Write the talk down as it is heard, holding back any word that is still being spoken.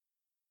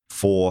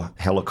4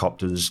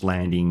 helicopters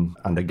landing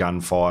under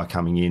gunfire,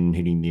 coming in,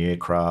 hitting the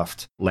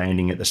aircraft,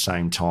 landing at the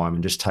same time,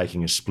 and just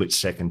taking a split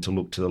second to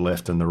look to the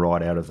left and the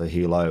right out of the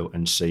helo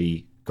and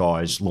see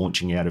guys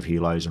launching out of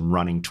helos and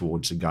running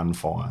towards the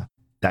gunfire.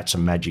 That's a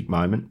magic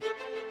moment.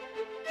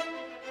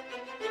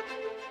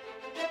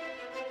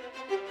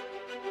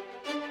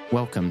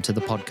 Welcome to the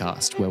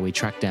podcast where we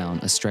track down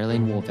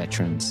Australian war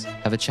veterans,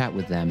 have a chat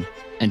with them,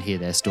 and hear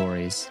their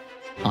stories.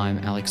 I'm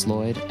Alex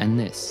Lloyd, and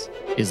this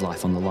is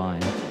Life on the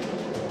Line.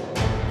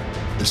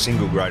 The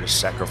single greatest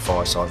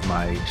sacrifice I've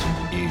made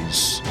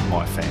is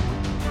my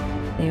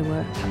family. There were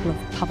a couple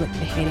of public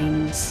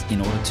beheadings.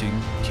 In order to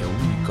kill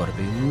them, you've got to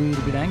be a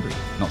little bit angry.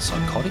 Not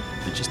psychotic,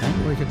 but just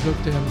angry. We could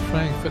look down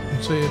Frankfurt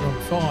and see it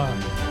on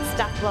fire.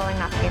 Stuff blowing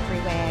up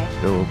everywhere.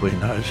 There will be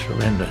no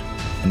surrender.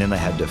 And then they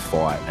had to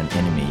fight an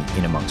enemy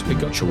in amongst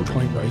women and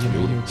children in those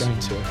buildings.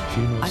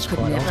 I could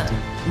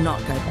never not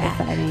go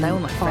back. They were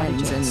my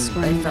friends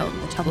and they felt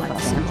like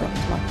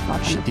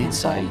family. She did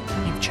say,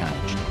 "You've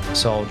changed." A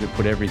soldier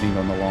put everything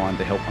on the line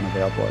to help one of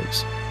our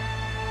blokes.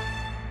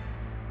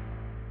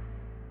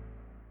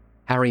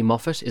 Harry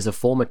Moffat is a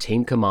former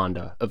team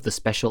commander of the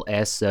Special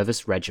Air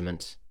Service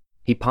Regiment.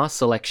 He passed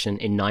selection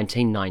in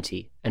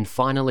 1990 and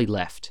finally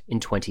left in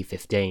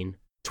 2015.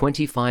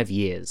 25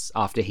 years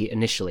after he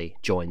initially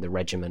joined the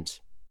regiment,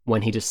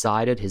 when he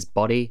decided his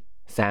body,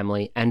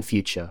 family, and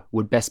future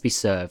would best be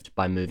served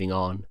by moving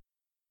on.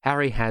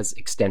 Harry has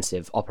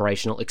extensive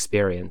operational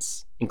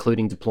experience,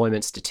 including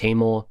deployments to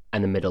Timor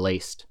and the Middle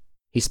East.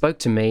 He spoke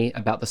to me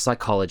about the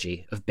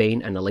psychology of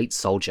being an elite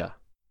soldier,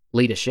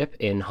 leadership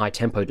in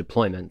high-tempo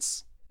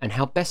deployments, and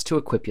how best to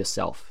equip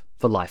yourself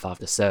for life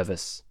after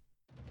service.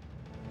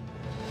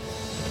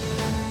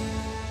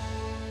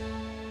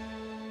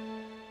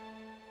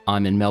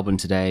 I'm in Melbourne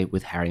today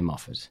with Harry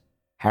Moffat.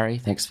 Harry,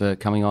 thanks for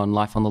coming on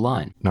Life on the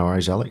Line. No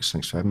worries, Alex.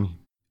 Thanks for having me.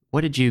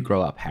 Where did you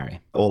grow up,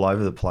 Harry? All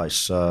over the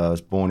place. I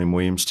was born in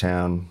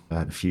Williamstown. I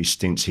had a few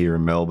stints here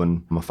in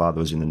Melbourne. My father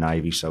was in the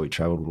Navy, so we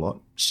travelled a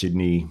lot.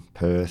 Sydney,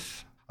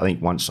 Perth. I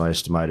think once I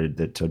estimated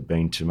that I'd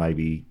been to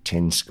maybe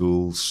 10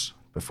 schools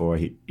before I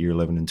hit year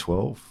 11 and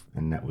 12,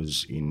 and that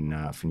was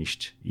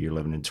finished year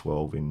 11 and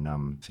 12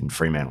 in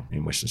Fremantle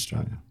in Western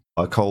Australia.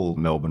 I call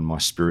Melbourne my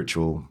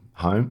spiritual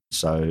home,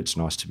 so it's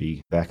nice to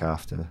be back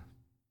after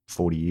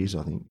 40 years,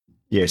 I think.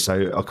 Yeah,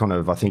 so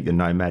I think the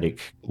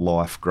nomadic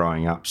life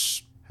growing up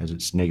has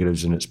its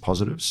negatives and its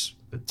positives,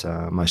 but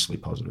mostly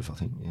positive, I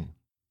think, yeah.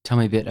 Tell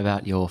me a bit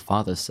about your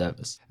father's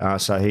service.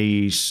 So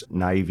he's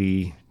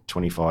Navy,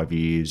 25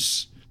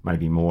 years,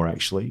 maybe more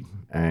actually,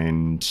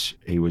 and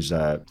he was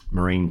a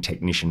marine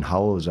technician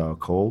hull, as I'll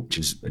call, which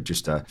is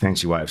just a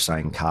fancy way of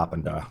saying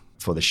carpenter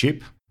for the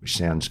ship, which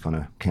sounds kind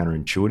of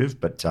counterintuitive,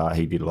 but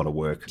he did a lot of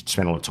work,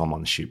 spent a lot of time on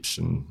the ships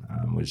and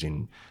was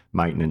in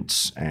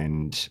maintenance,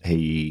 and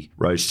he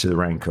rose to the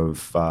rank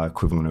of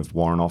equivalent of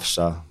warrant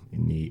officer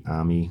in the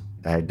Army.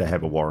 They had to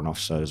have a warrant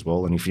officer as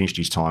well, and he finished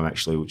his time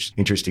actually, which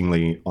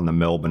interestingly on the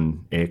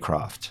Melbourne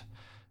aircraft.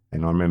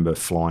 And I remember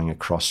flying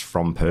across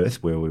from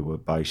Perth, where we were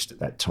based at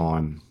that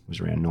time, it was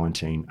around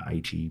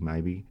 1980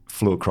 maybe,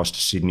 flew across to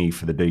Sydney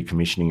for the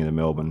decommissioning of the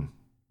Melbourne,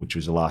 which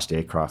was the last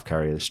aircraft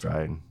carrier the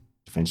Australian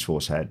Defence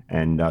Force had,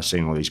 and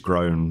seeing all these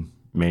grown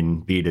men,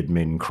 bearded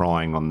men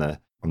crying on the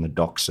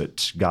docks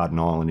at Garden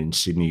Island in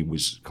Sydney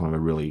was kind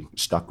of really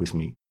stuck with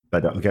me.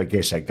 But I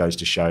guess that goes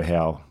to show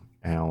how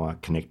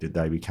connected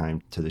they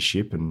became to the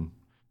ship, and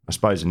I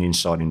suppose an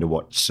insight into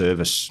what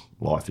service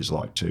life is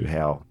like too,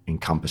 how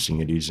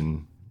encompassing it is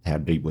and how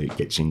deeply it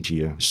gets into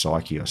your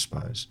psyche, I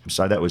suppose.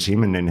 So that was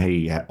him, and then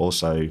he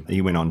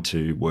went on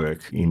to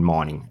work in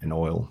mining and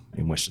oil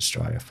in West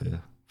Australia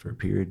for a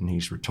period, and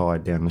he's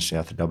retired down the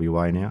south of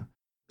WA now.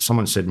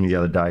 Someone said to me the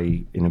other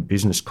day in a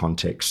business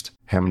context,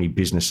 how many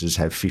businesses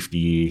have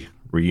 50-year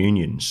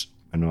reunions?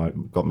 And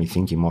it got me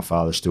thinking, my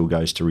father still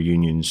goes to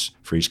reunions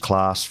for his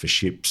class, for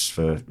ships,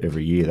 for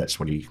every year. That's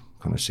what he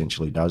kind of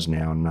essentially does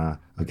now. And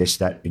I guess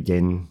that,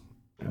 again,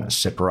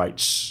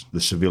 separates the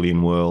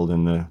civilian world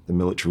and the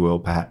military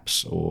world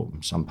perhaps, or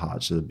some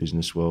parts of the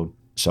business world.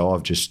 So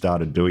I've just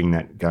started doing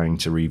that, going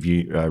to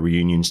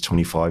reunions,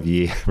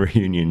 25-year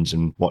reunions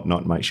and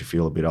whatnot. Makes you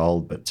feel a bit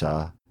old. But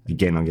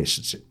again, I guess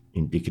it's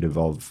indicative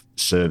of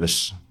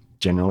service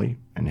generally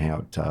and how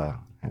it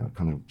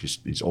kind of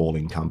just is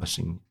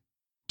all-encompassing.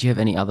 Do you have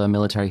any other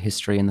military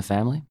history in the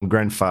family? My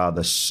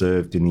grandfather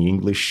served in the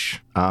English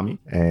Army,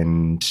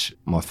 and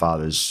my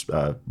father's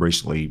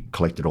recently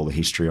collected all the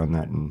history on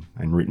that and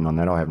written on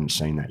that. I haven't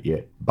seen that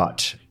yet.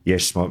 But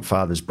yes, my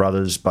father's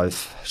brothers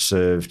both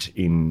served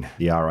in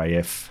the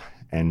RAF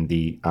and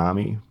the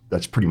Army.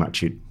 That's pretty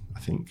much it,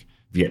 I think.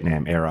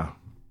 Vietnam era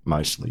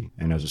mostly.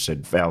 And as I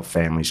said, our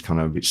family's kind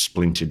of a bit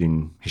splintered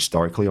in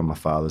historically on my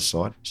father's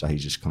side. So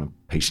he's just kind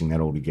of piecing that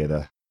all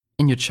together.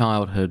 In your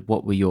childhood,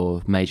 what were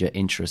your major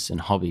interests and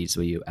hobbies?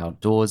 Were you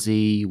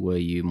outdoorsy? Were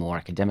you more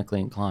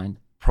academically inclined?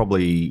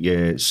 Probably,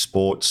 yeah,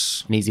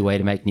 sports. An easy way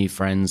to make new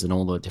friends in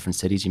all the different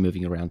cities you're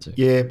moving around to?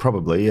 Yeah,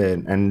 probably, yeah.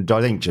 And I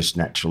think just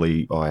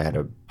naturally I had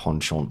a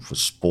penchant for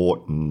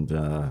sport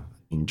and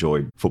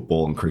enjoyed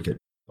football and cricket.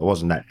 I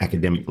wasn't that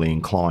academically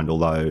inclined,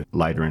 although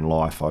later in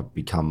life I've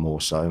become more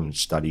so and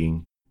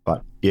studying.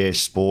 But yeah,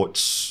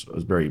 sports, I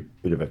was very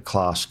bit of a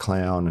class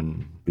clown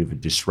and a bit of a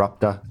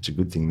disruptor. It's a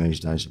good thing these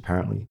days,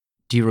 apparently.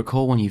 Do you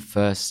recall when you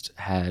first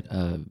had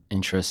an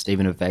interest,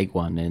 even a vague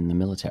one, in the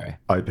military?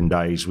 Open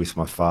days with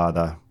my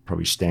father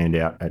probably stand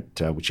out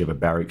at whichever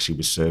barracks he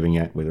was serving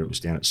at, whether it was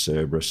down at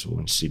Cerberus or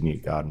in Sydney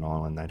at Garden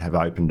Island. They'd have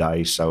open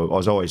days, so I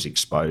was always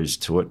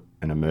exposed to it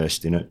and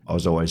immersed in it. I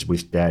was always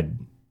with Dad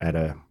at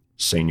a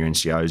senior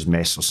NCO's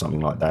mess or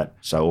something like that,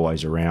 so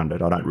always around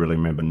it. I don't really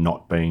remember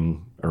not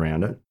being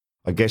around it.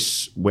 I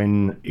guess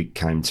when it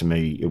came to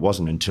me, it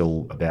wasn't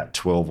until about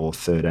 12 or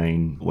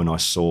 13 when I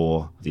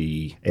saw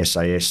the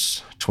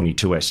SAS,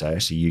 22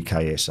 SAS, the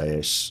UK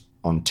SAS,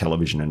 on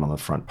television and on the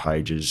front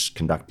pages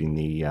conducting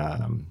the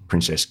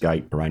Princess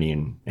Gate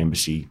Iranian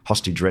Embassy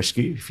hostage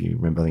rescue. If you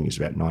remember, I think it was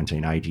about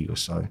 1980 or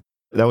so.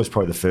 That was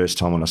probably the first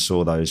time when I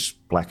saw those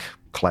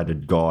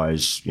black-cladded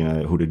guys,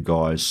 hooded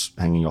guys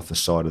hanging off the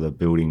side of the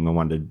building. I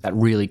wondered... That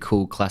really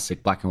cool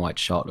classic black and white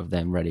shot of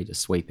them ready to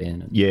sweep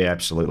in. Yeah,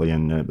 absolutely.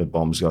 And the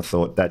bombs, I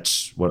thought,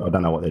 that's what I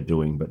don't know what they're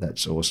doing, but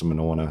that's awesome and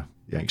I want to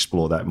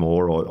explore that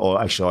more.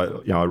 Or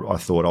actually, I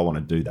thought I want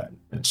to do that.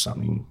 It's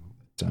something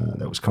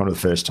that was kind of the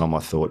first time I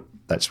thought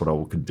that's what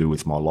I could do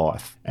with my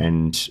life.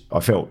 And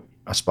I felt,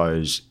 I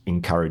suppose,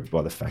 encouraged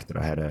by the fact that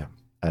I had a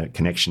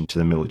connection to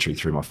the military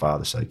through my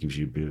father, so it gives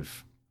you a bit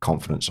of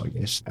confidence, I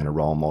guess, and a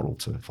role model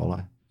to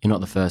follow. You're not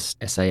the first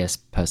SAS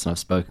person I've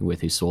spoken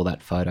with who saw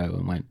that photo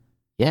and went,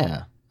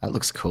 yeah, that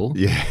looks cool.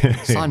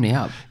 Yeah. Sign me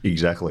up.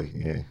 Exactly,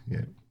 yeah.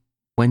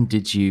 When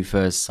did you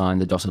first sign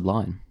the dotted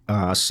line?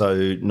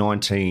 So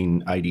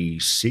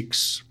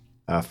 1986,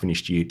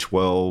 finished year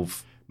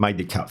 12, made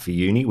the cut for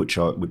uni, which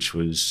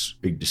was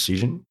a big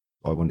decision.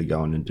 I wanted to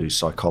go in and do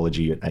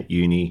psychology at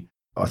uni.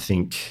 I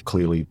think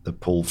clearly the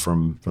pull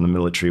from the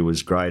military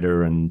was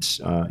greater and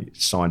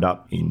signed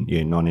up in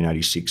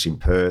 1986 in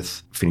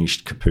Perth,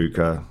 finished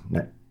Kapooka,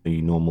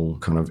 the normal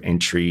kind of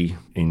entry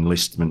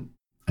enlistment.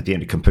 At the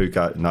end of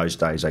Kapooka, in those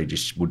days, they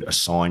just would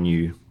assign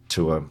you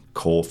to a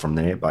corps from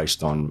there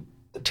based on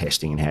the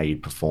testing and how you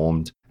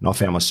performed. And I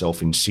found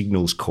myself in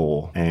Signals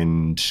Corps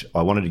and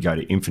I wanted to go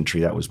to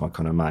infantry. That was my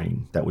kind of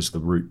that was the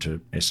route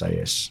to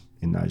SAS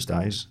in those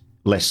days.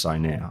 Less so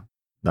now.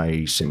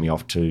 They sent me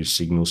off to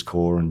Signals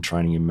Corps and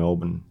training in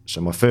Melbourne. So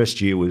my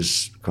first year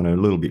was kind of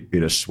a little bit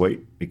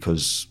bittersweet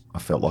because I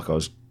felt like I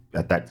was,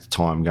 at that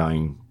time,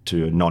 going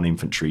to a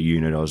non-infantry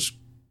unit. I was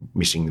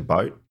missing the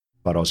boat,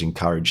 but I was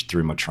encouraged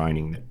through my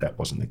training that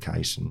wasn't the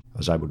case. And I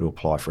was able to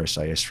apply for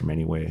SAS from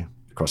anywhere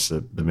across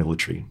the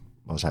military.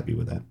 I was happy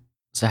with that.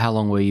 So how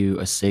long were you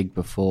a SIG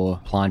before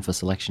applying for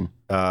selection?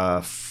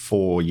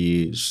 4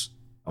 years.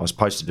 I was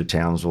posted to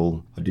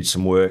Townsville. I did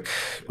some work.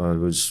 I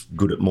was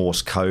good at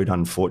Morse code,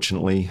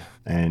 unfortunately,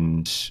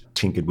 and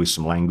tinkered with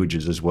some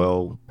languages as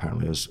well.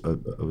 Apparently I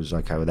was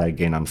okay with that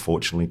again,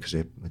 unfortunately, because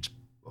it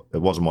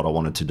wasn't what I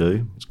wanted to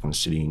do. It's kind of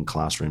sitting in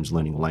classrooms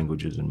learning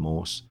languages and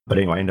Morse. But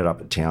anyway, I ended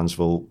up at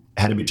Townsville.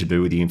 Had a bit to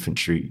do with the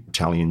infantry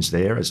battalions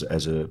there as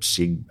a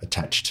SIG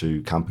attached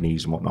to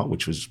companies and whatnot,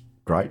 which was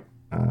great.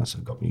 So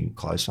it got me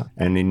closer.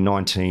 And in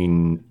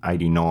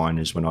 1989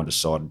 is when I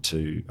decided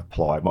to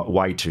apply.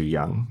 Way too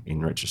young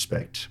in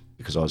retrospect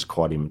because I was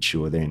quite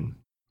immature then.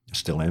 I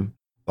still am.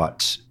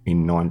 But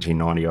in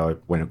 1990, I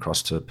went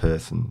across to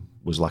Perth and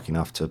was lucky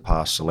enough to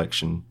pass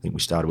selection. I think we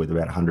started with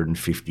about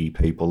 150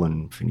 people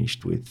and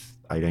finished with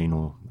 18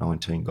 or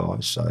 19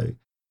 guys. So,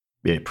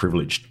 yeah,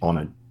 privileged,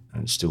 honoured,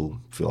 and still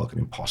feel like an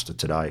imposter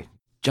today.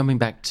 Jumping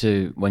back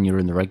to when you were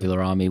in the regular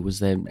army, was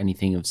there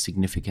anything of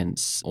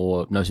significance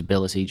or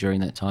notability during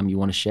that time you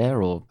want to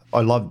share? Or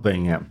I loved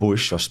being out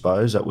bush, I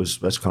suppose.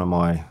 That's kind of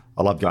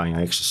I love going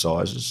on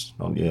exercises.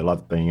 I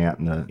loved being out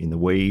in the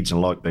weeds and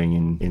like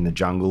being in the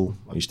jungle.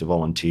 I used to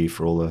volunteer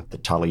for all the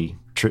Tully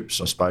trips,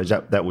 I suppose.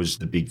 That was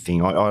the big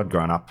thing. I'd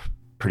grown up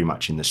pretty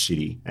much in the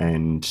city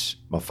and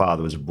my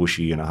father was a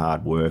bushie and a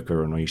hard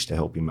worker and I used to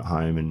help him at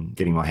home and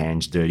getting my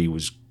hands dirty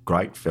was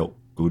great, felt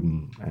good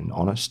and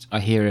honest. I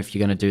hear if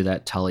you're going to do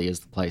that, Tully is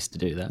the place to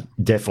do that.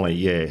 Definitely,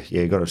 yeah.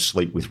 You've got to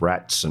sleep with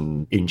rats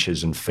and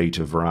inches and feet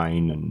of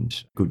rain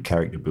and good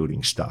character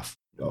building stuff.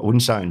 I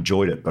wouldn't say I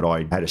enjoyed it, but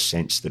I had a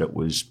sense that it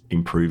was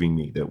improving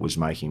me, that it was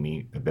making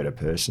me a better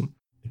person.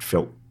 It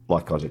felt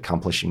like I was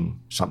accomplishing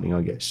something,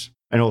 I guess.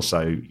 And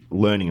also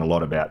learning a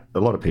lot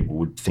of people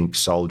would think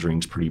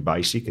soldiering's pretty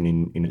basic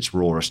and in its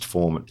rawest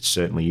form it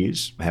certainly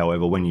is.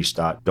 However, when you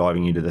start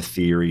diving into the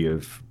theory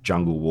of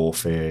jungle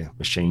warfare,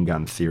 machine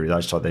gun theory,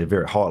 they're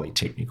very highly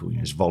technical.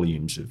 There's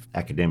volumes of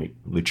academic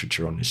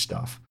literature on this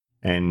stuff.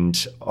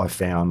 And I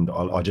found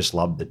I just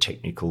loved the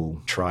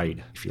technical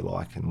trade, if you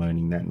like, and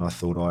learning that. And I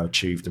thought I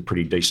achieved a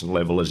pretty decent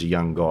level as a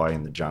young guy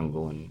in the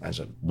jungle and as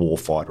a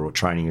warfighter or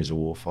training as a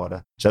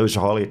warfighter. So it was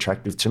highly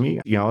attractive to me.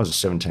 I was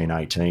 17,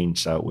 18,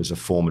 so it was a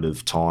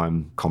formative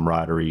time,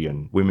 camaraderie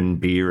and women,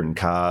 beer and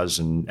cars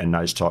and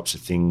those types of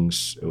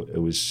things.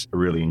 It was a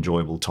really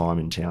enjoyable time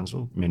in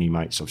Townsville. Many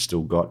mates I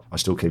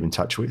still keep in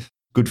touch with.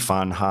 Good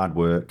fun, hard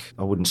work.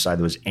 I wouldn't say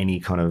there was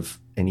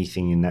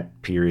anything in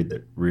that period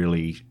that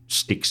really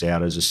sticks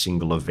out as a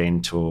single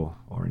event or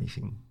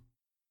anything.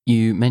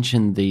 You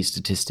mentioned the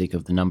statistic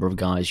of the number of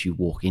guys you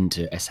walk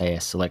into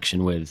SAS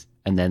selection with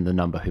and then the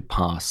number who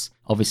pass.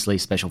 Obviously,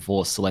 Special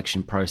Force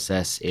selection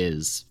process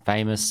is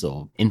famous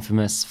or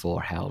infamous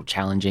for how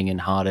challenging and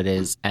hard it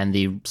is, and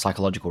the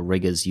psychological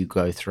rigors you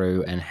go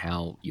through and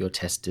how you're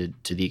tested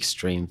to the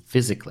extreme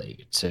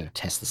physically to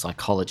test the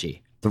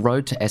psychology. The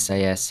road to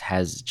SAS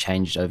has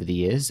changed over the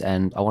years,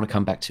 and I want to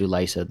come back to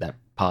later that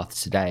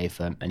path today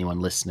for anyone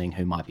listening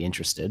who might be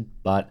interested.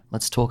 But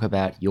let's talk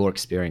about your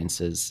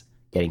experiences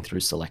getting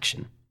through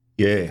selection.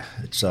 Yeah,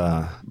 it's,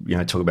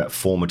 talk about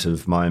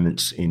formative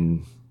moments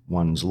in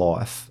one's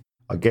life.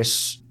 I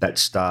guess that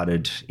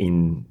started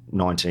in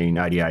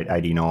 1988,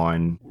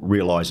 89,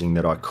 realising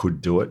that I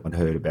could do it. I'd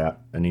heard about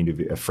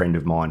a friend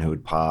of mine who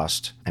had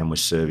passed and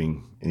was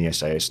serving in the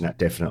SAS, and that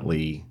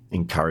definitely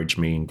encouraged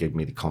me and gave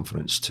me the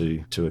confidence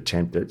to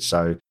attempt it.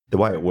 So the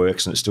way it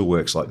works, and it still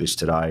works like this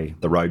today,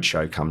 the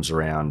roadshow comes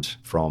around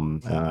from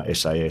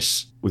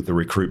SAS with the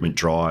recruitment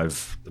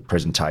drive, the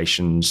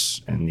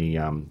presentations, and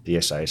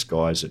the SAS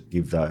guys that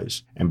give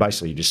those. And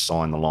basically you just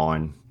sign the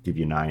line, give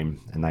your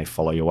name, and they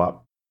follow you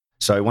up.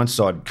 So once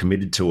I'd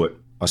committed to it,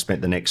 I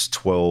spent the next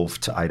 12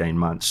 to 18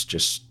 months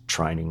just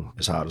training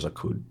as hard as I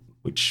could,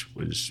 which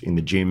was in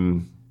the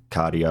gym,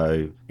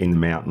 cardio, in the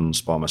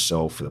mountains by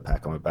myself with a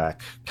pack on my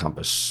back,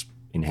 compass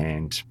in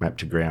hand, map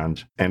to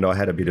ground. And I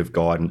had a bit of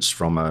guidance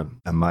from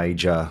a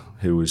major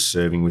who was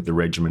serving with the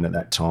regiment at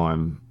that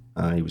time.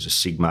 He was a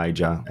SIG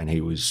major, and he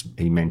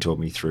mentored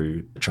me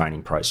through the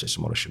training process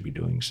and what I should be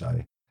doing.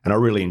 And I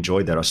really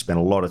enjoyed that. I spent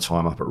a lot of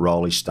time up at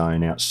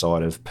Roleystone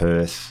outside of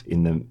Perth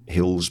in the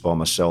hills by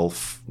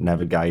myself,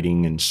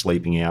 navigating and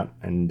sleeping out.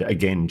 And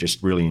again,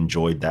 just really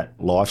enjoyed that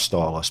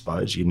lifestyle, I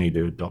suppose. You need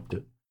to adopt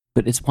it.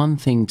 But it's one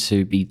thing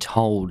to be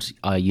told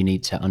you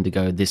need to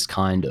undergo this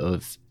kind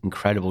of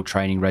incredible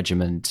training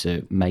regimen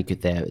to make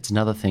it there. It's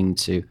another thing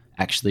to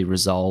actually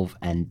resolve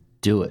and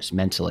do it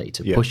mentally,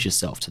 to push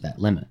yourself to that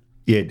limit.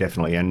 Yeah,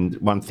 definitely. And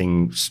one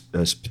thing,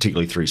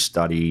 particularly through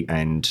study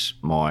and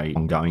my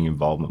ongoing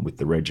involvement with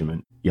the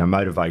regiment,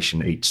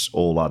 motivation eats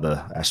all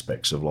other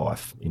aspects of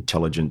life: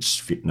 intelligence,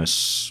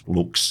 fitness,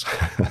 looks.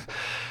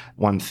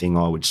 One thing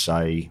I would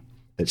say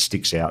that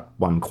sticks out,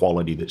 one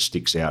quality that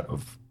sticks out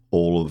of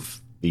all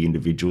of the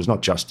individuals,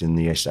 not just in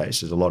the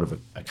SAS, there's a lot of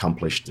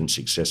accomplished and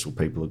successful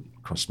people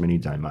across many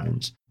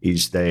domains,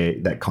 is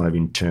that kind of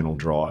internal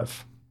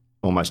drive.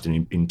 Almost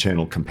an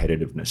internal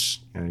competitiveness.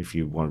 If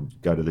you want to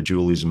go to the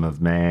dualism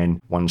of man,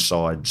 one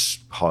side's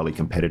highly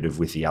competitive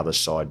with the other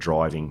side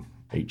driving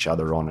each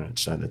other on, and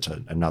so that's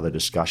another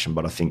discussion.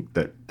 But I think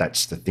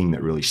that's the thing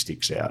that really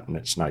sticks out, and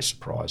it's no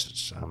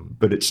surprise.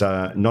 But it's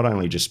not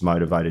only just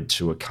motivated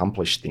to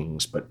accomplish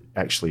things, but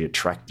actually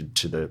attracted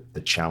to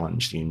the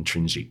challenge, the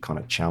intrinsic kind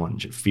of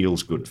challenge. It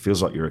feels good. It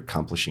feels like you're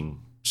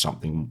accomplishing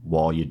something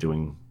while you're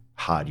doing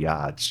hard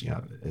yards.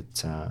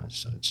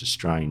 So it's a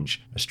strange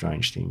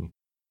thing.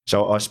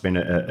 So I spent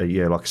a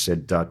year, like I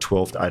said,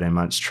 12 to 18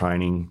 months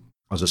training.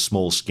 I was a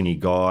small, skinny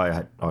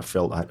guy. I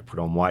felt I had to put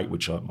on weight,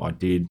 which I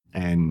did,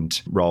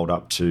 and rolled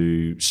up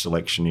to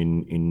selection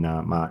in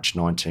March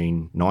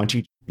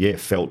 1990. Yeah,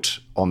 felt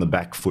on the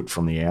back foot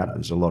from the outer.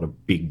 There's a lot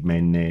of big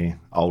men there,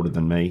 older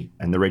than me,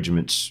 and the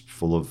regiment's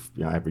full of,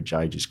 average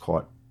age is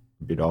quite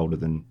a bit older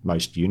than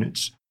most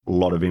units. A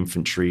lot of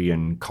infantry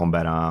and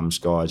combat arms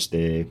guys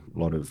there,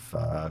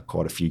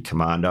 quite a few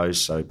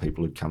commandos, so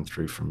people had come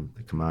through from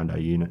the commando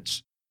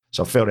units.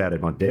 So I felt out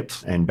of my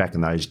depth, and back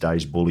in those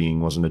days, bullying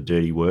wasn't a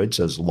dirty word,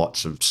 so there's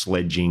lots of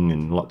sledging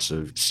and lots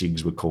of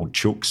SIGs were called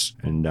chooks,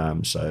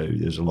 and so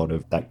there's a lot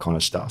of that kind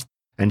of stuff.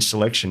 And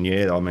selection,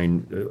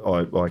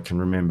 I can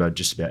remember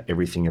just about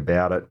everything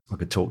about it. I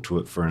could talk to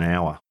it for an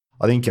hour.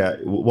 I think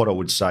what I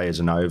would say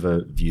as an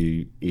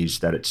overview is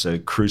that it's a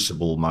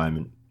crucible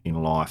moment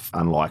in life,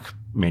 unlike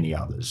many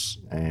others,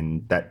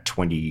 and that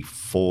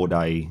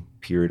 24-day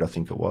period, I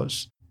think it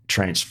was,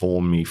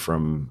 transformed me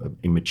from an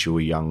immature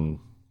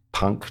young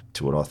punk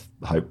to what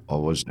I hope I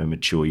was, a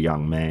mature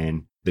young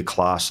man. The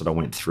class that I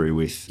went through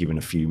with, given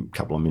a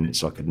couple of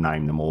minutes, I could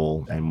name them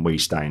all, and we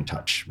stay in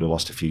touch. We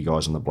lost a few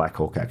guys in the Black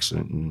Hawk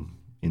accident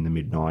in the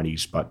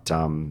mid-90s, but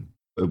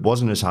it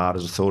wasn't as hard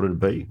as I thought it'd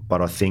be.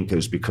 But I think it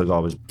was because I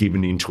was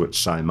given into it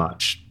so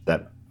much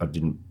that I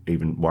didn't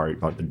even worry.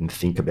 I didn't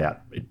think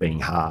about it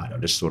being hard. I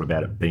just thought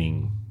about it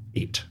being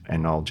it,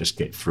 and I'll just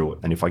get through it.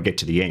 And if I get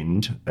to the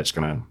end, that's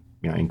going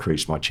to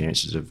increase my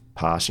chances of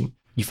passing.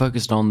 You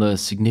focused on the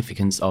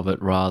significance of it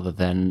rather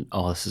than,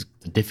 this is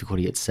the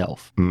difficulty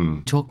itself.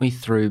 Talk me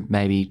through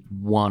maybe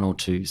one or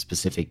two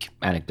specific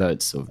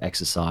anecdotes of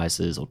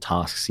exercises or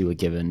tasks you were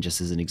given, just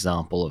as an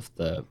example of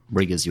the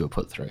rigours you were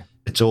put through.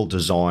 It's all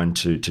designed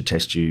to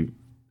test you,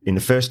 in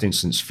the first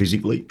instance,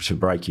 physically, to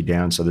break you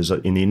down. So there's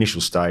in the initial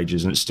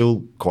stages, and it's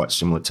still quite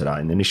similar today,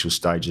 in the initial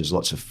stages,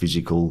 lots of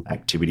physical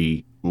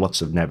activity,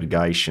 lots of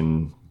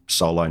navigation,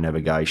 solo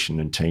navigation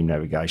and team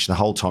navigation. The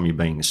whole time you're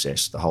being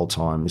assessed, the whole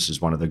time. This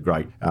is one of the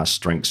great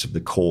strengths of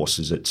the course,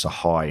 is it's a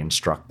high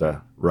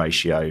instructor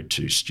ratio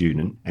to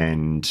student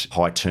and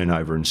high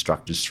turnover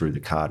instructors through the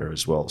CARTA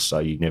as well. So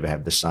you never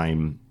have the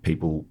same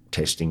people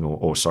testing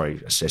or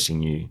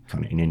assessing you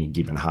kind of in any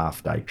given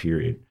half-day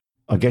period.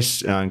 I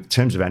guess in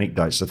terms of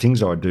anecdotes, the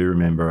things I do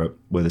remember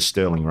were the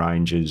Stirling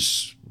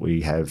Ranges.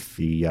 We have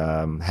the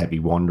Happy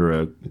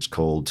Wanderer. It's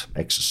called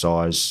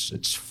exercise.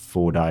 It's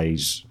 4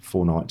 days,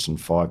 4 nights and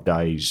 5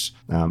 days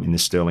in the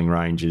Stirling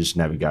Ranges,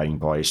 navigating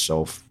by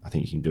yourself. I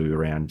think you can do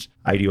around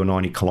 80 or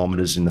 90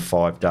 kilometres in the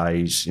 5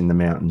 days in the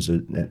mountains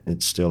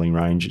at Stirling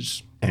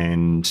Ranges.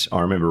 And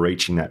I remember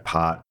reaching that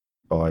part.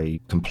 I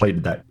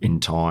completed that in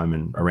time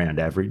and around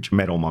average,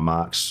 met all my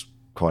marks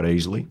quite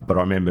easily. But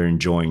I remember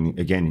enjoying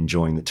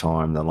the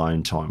time, the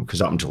alone time,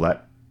 because up until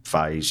that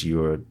phase, you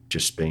were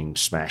just being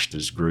smashed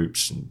as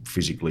groups and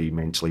physically,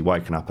 mentally,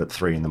 waking up at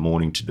 3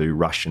 a.m. to do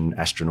Russian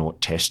astronaut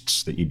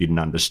tests that you didn't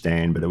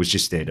understand, but it was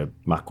just there to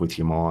muck with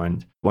your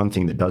mind. One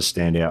thing that does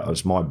stand out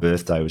was my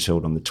birthday was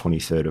held on the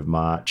 23rd of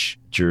March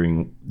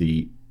during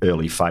the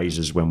early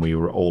phases when we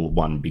were all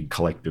one big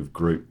collective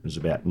group. There was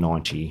about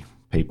 90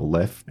 people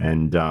left,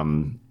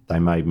 and they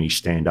made me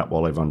stand up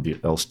while everyone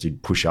else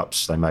did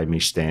push-ups. They made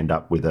me stand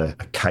up with a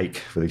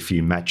cake with a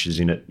few matches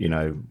in it,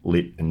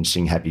 lit, and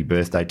sing happy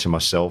birthday to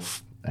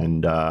myself.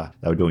 And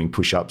they were doing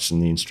push-ups, and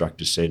the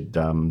instructor said,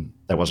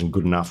 that wasn't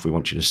good enough. We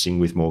want you to sing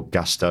with more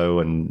gusto.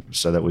 And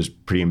so that was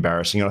pretty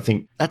embarrassing. And I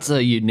think that's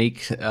a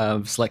unique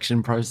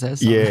selection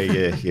process.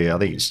 Yeah. I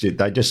think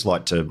they just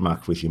like to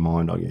muck with your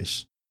mind, I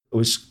guess. It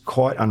was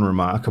quite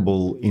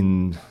unremarkable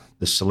in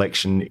the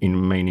selection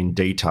in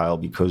detail,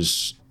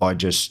 because I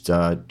just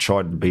tried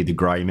to be the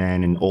grey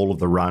man in all of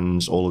the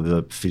runs, all of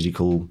the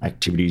physical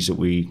activities that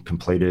we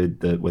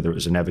completed, whether it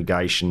was a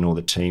navigation or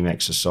the team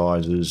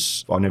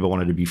exercises. I never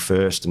wanted to be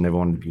first and never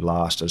wanted to be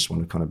last. I just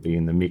wanted to kind of be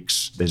in the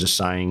mix. There's a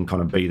saying,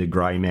 kind of be the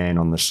grey man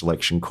on the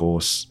selection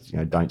course,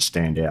 don't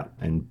stand out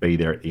and be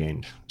there at the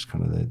end. It's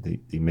kind of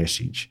the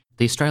message.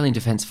 The Australian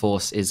Defence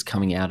Force is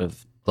coming out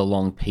of the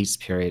long peace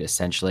period,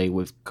 essentially.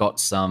 We've got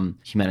some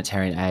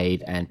humanitarian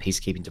aid and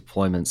peacekeeping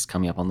deployments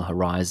coming up on the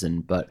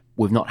horizon, but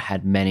we've not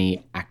had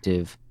many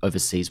active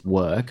overseas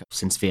work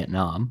since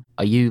Vietnam.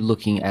 Are you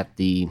looking at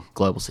the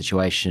global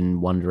situation,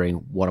 wondering,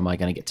 what am I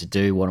going to get to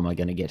do? What am I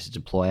going to get to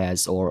deploy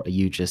as? Or are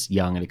you just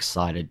young and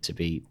excited to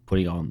be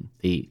putting on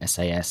the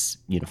SAS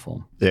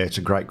uniform? Yeah, it's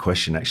a great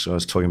question, actually. I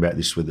was talking about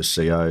this with the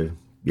CO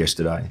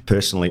yesterday.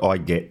 Personally, I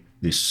get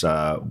this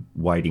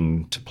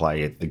waiting to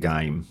play at the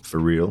game for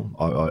real.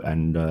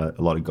 And a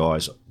lot of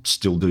guys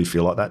still do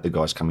feel like that, the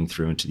guys coming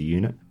through into the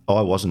unit.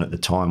 I wasn't at the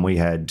time.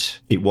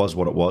 It was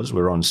what it was.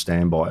 We were on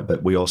standby,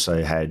 but we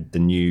also had the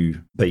new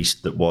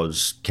beast that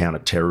was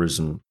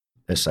counter-terrorism.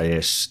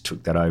 SAS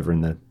took that over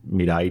in the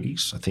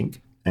mid-'80s, I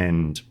think.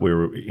 And we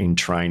were in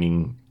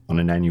training on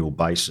an annual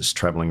basis,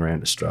 travelling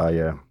around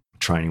Australia,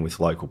 training with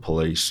local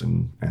police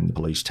and the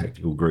police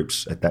tactical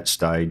groups at that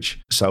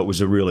stage. So it was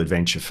a real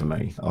adventure for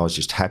me. I was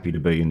just happy to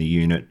be in the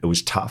unit. It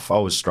was tough. I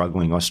was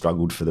struggling. I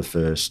struggled for the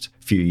first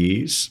few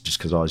years just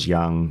because I was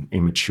young,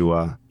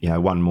 immature.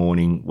 One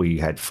morning we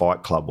had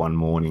Fight Club one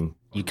morning.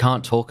 You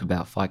can't talk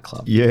about Fight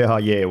Club.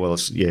 Yeah. Well,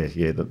 it's,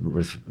 the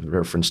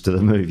reference to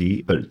the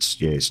movie, but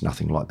it's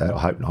nothing like that. I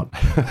hope not.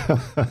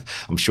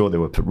 I'm sure there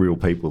were real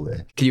people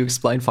there. Can you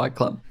explain Fight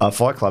Club?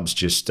 Fight Club's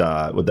just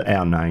our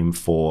name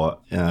for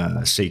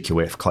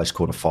CQF, close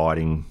quarter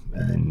fighting,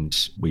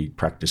 and we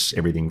practice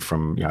everything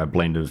from a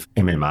blend of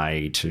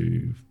MMA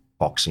to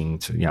boxing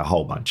to a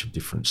whole bunch of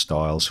different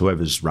styles.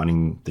 Whoever's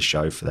running the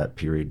show for that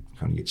period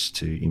kind of gets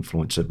to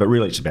influence it. But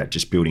really it's about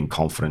just building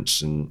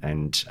confidence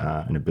and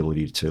an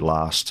ability to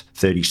last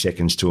 30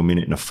 seconds to a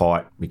minute in a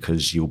fight,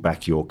 because you'll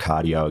back your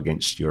cardio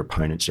against your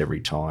opponents every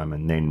time.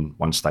 And then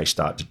once they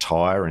start to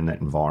tire in that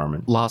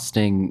environment.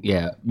 Lasting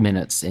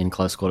minutes in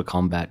close quarter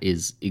combat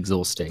is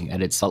exhausting,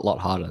 and it's a lot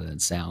harder than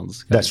it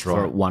sounds. That's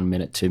right. For 1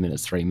 minute, 2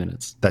 minutes, 3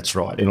 minutes. That's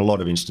right. In a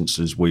lot of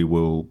instances we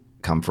will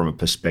come from a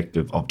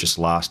perspective of just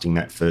lasting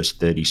that first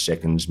 30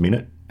 seconds,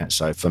 minute. And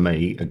so for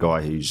me, a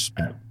guy who's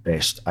at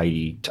best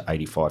 80 to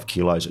 85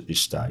 kilos at this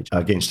stage,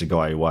 against a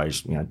guy who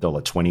weighs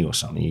 $1.20 or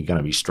something, you're going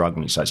to be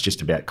struggling. So it's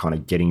just about kind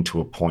of getting to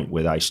a point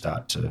where they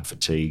start to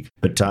fatigue.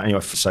 But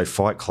anyway, so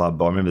Fight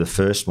Club, I remember the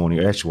first morning,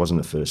 it actually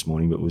wasn't the first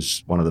morning, but it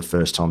was one of the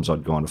first times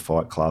I'd gone to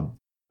Fight Club.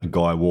 A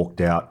guy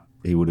walked out.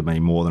 He would have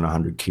been more than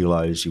 100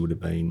 kilos. He would have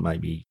been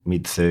maybe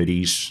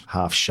mid-30s,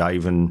 half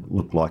shaven,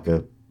 looked like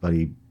a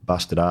bloody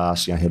busted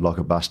ass, head like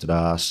a busted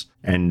ass.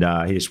 And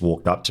he just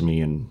walked up to me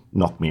and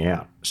knocked me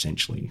out,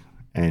 essentially.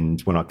 And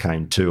when I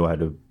came to, I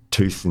had a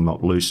tooth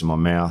loose in my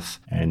mouth,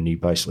 and he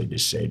basically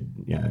just said,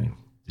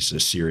 this is a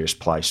serious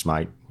place,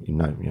 mate.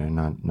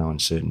 No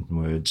uncertain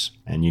words,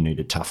 and you need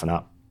to toughen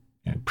up,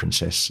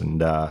 princess.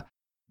 And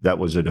that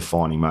was a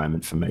defining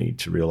moment for me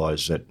to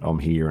realise that I'm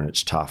here and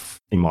it's tough.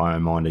 In my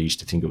own mind, I used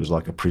to think it was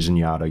like a prison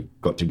yard I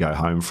got to go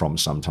home from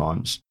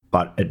sometimes.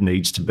 But it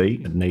needs to be.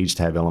 It needs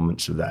to have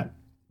elements of that,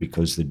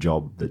 because the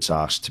job that's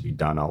asked to be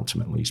done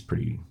ultimately is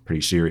pretty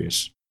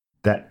serious.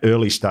 That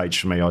early stage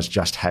for me, I was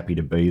just happy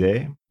to be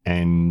there,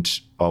 and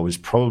I was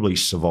probably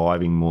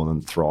surviving more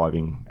than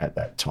thriving at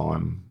that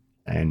time,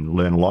 and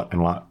learn a lot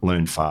and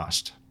learn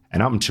fast.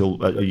 And up until,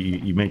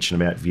 you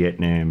mentioned about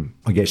Vietnam,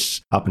 I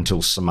guess up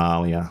until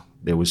Somalia,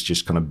 there was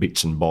just kind of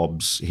bits and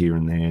bobs here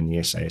and there, and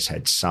the SAS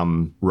had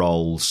some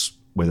roles,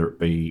 whether it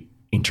be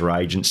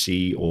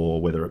interagency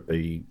or whether it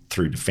be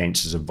through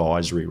defence as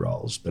advisory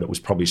roles. But it was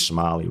probably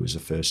Somalia was the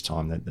first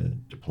time that the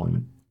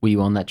deployment. Were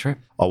you on that trip?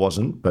 I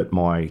wasn't, but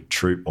my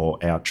troop, or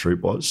our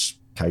troop was,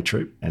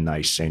 K-Troop, and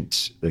they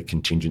sent the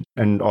contingent.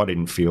 And I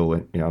didn't feel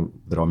that,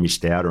 that I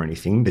missed out or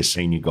anything. The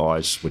senior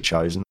guys were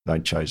chosen. They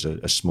chose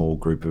a small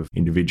group of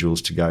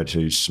individuals to go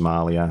to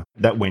Somalia.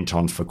 That went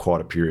on for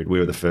quite a period. We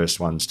were the first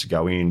ones to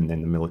go in, and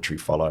then the military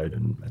followed,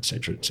 and et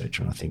cetera, et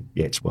cetera. And I think,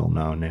 it's well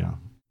known now.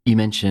 You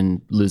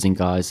mentioned losing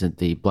guys at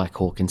the Black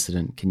Hawk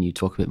incident. Can you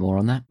talk a bit more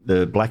on that?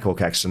 The Black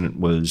Hawk accident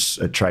was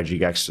a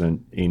tragic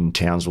accident in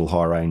Townsville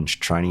High Range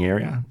Training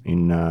Area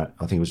in, I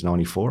think it was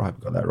 94, I hope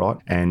I got that right.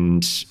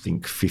 And I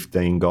think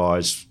 15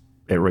 guys,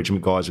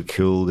 regiment guys were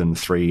killed, and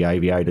 3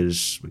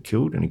 aviators were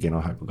killed. And again,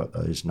 I hope I got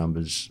those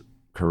numbers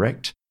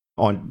correct.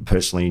 I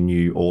personally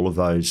knew all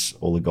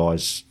the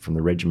guys from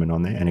the regiment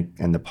on there,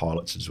 and the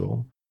pilots as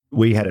well.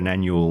 We had an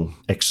annual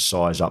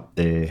exercise up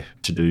there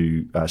to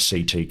do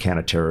CT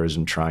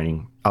counter-terrorism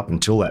training. Up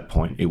until that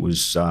point, it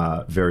was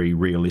very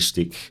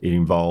realistic. It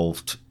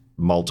involved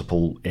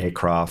multiple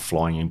aircraft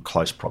flying in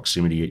close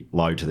proximity,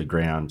 low to the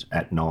ground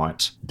at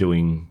night,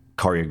 doing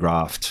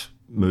choreographed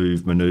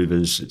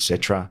manoeuvres,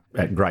 etc.,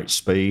 at great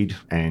speed,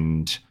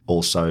 and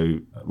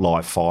also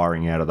live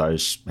firing out of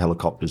those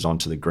helicopters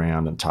onto the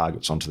ground and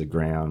targets onto the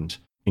ground.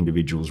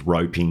 Individuals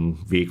roping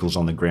vehicles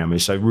on the ground.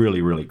 So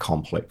really, really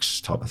complex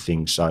type of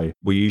thing. So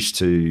we used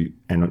to,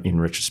 and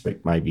in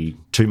retrospect, maybe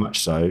too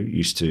much so,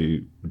 used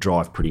to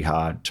drive pretty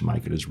hard to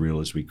make it as real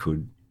as we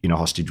could. In a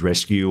hostage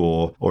rescue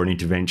or an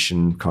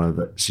intervention kind of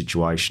a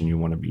situation, you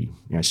want to be,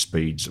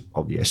 speeds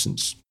of the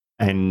essence.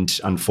 And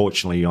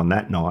unfortunately, on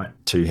that night,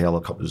 2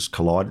 helicopters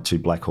collided, 2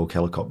 Black Hawk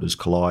helicopters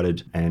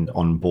collided, and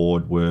on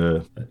board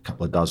were a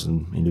couple of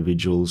dozen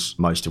individuals,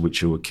 most of which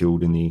who were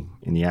killed in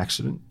the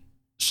accident.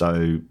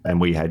 So,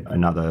 and we had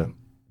another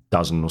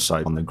dozen or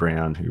so on the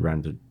ground who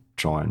ran to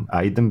try and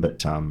aid them,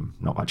 but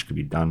not much could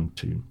be done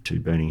to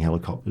burning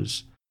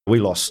helicopters. We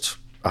lost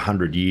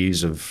 100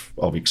 years of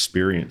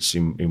experience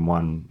in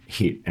one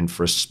hit, and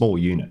for a small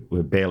unit,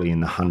 we're barely in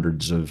the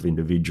hundreds of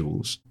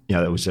individuals.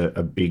 That was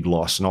a big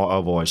loss, and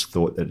I've always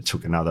thought that it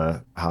took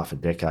another half a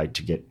decade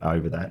to get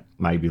over that,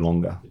 maybe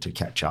longer, to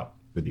catch up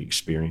with the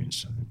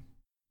experience.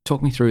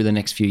 Talk me through the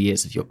next few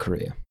years of your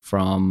career,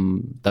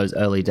 from those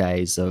early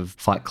days of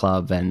Fight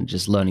Club and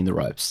just learning the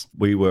ropes.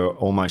 We were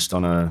almost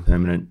on a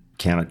permanent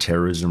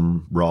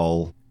counter-terrorism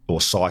role or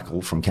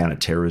cycle, from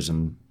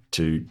counter-terrorism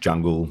to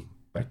jungle,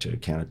 back to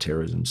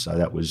counter-terrorism. So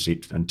that was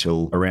it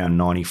until around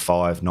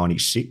 95,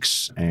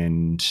 96.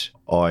 And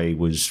I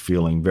was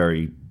feeling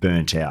very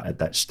burnt out at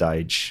that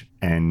stage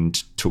and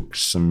took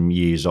some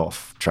years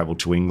off, travelled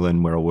to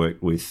England where I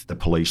worked with the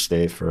police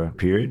there for a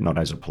period, not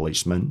as a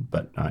policeman,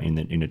 but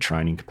in a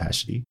training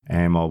capacity.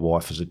 And my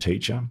wife as a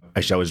teacher.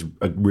 Actually, that was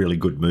a really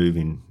good move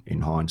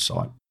in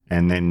hindsight.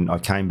 And then I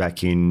came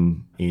back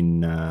in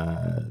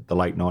the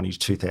late 90s,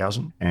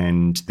 2000,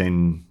 and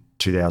then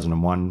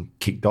 2001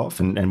 kicked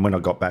off, and when I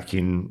got back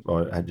in,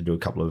 I had to do a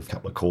couple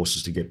of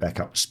courses to get back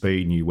up to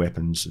speed, new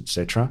weapons,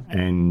 etc.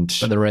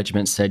 But the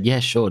regiment said, "Yeah,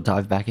 sure,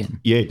 dive back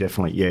in." Yeah,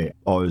 definitely. Yeah,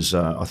 I was.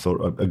 I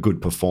thought a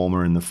good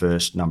performer in the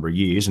first number of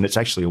years, and it's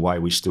actually a way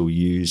we still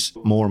use.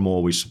 More and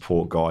more, we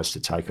support guys to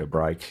take a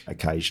break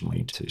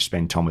occasionally to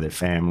spend time with their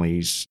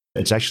families.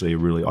 It's actually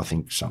I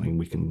think something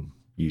we can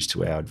use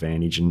to our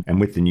advantage, and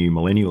with the new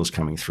millennials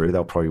coming through,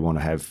 they'll probably want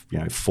to have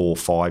 4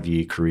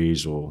 5-year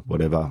careers or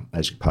whatever,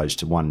 as opposed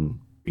to one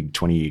big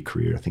 20-year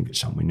career. I think it's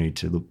something we need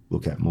to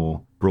look at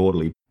more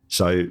broadly.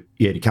 So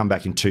to come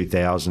back in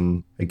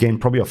 2000, again,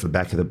 probably off the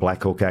back of the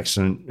Black Hawk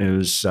accident, it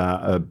was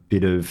a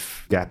bit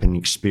of gap in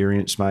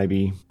experience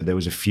maybe. But there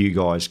was a few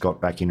guys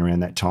got back in around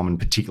that time, and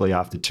particularly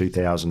after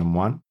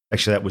 2001.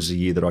 Actually, that was the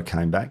year that I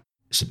came back.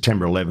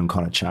 September 11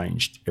 kind of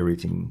changed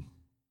everything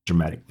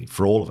dramatically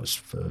for all of us,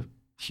 for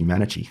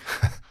humanity,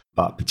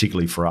 but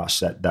particularly for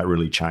us, that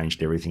really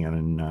changed everything.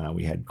 And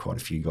we had quite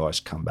a few guys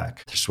come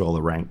back to swell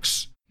the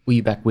ranks. Were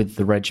you back with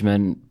the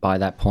regiment by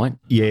that point?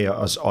 Yeah,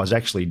 I was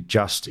actually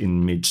just in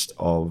the midst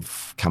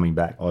of coming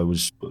back. I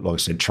was, like I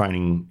said,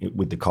 training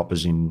with the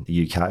coppers in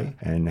the UK,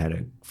 and had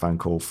a phone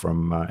call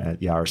from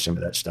at the RSM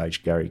at that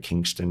stage, Gary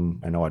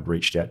Kingston, and I'd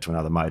reached out to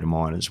another mate of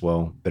mine as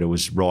well. But it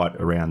was right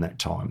around that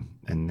time.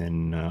 And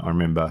then I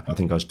remember, I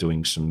think I was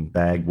doing some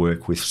bag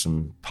work with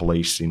some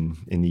police in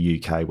the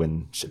UK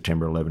when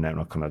September 11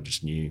 happened. I kind of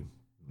just knew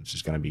this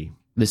is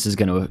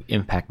going to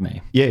impact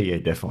me. Yeah,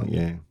 definitely,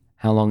 yeah.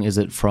 How long is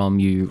it from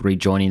you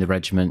rejoining the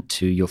regiment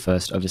to your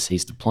first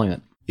overseas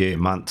deployment? Yeah,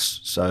 months.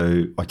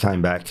 So I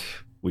came back,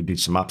 we did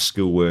some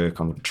upskill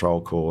work on the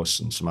patrol course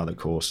and some other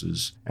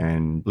courses,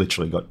 and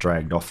literally got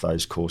dragged off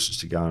those courses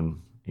to go and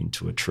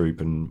into a troop,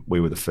 and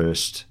we were the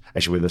first,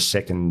 actually we're the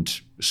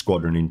second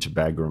squadron into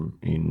Bagram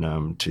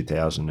in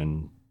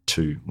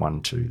 2002,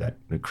 1-2,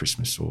 that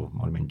Christmas, or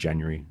might have been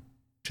January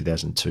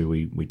 2002,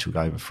 we took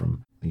over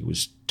from, I think it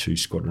was 2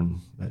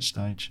 squadron that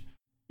stage.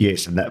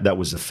 Yes, and that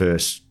was the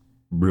first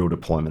real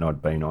deployment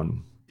I'd been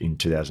on in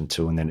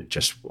 2002, and then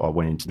I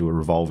went into a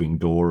revolving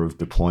door of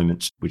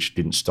deployments, which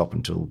didn't stop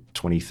until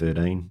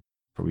 2013.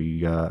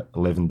 Probably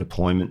 11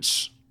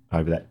 deployments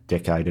over that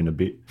decade and a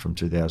bit from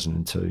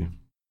 2002.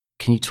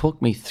 Can you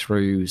talk me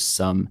through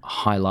some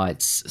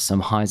highlights, some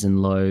highs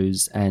and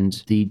lows,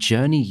 and the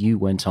journey you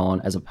went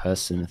on as a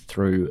person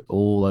through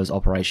all those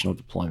operational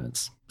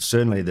deployments?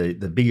 Certainly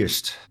the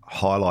biggest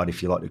highlight,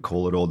 if you like to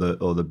call it, or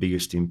the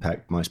biggest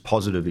impact, most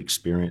positive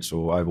experience,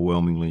 or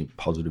overwhelmingly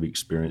positive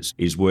experience,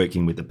 is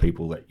working with the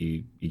people that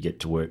you get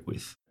to work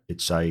with.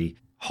 It's a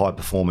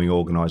high-performing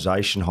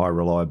organisation,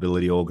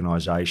 high-reliability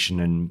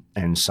organisation,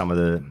 and some of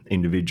the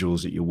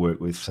individuals that you work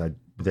with, so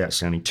without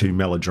sounding too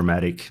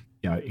melodramatic,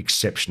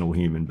 exceptional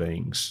human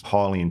beings,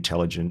 highly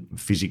intelligent,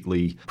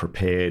 physically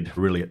prepared,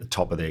 really at the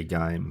top of their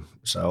game.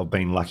 So I've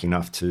been lucky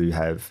enough to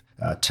have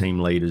team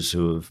leaders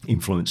who have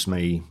influenced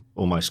me,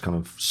 almost kind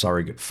of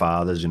surrogate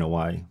fathers in a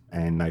way,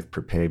 and they've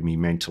prepared me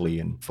mentally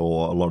and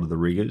for a lot of the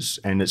rigours.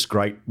 And it's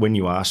great when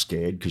you are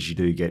scared, because you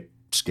do get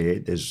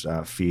scared. There's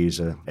fears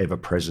are ever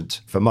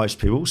present for most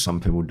people. Some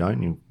people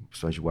don't. I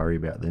suppose you worry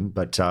about them.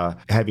 But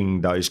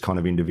having those kind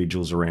of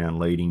individuals around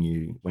leading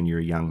you when you're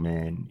a young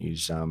man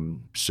is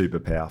super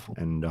powerful,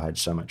 and I had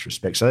so much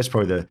respect. So that's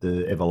probably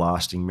the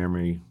everlasting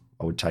memory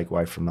I would take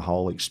away from the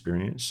whole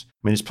experience.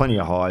 I mean, there's plenty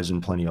of highs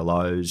and plenty of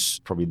lows.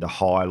 Probably the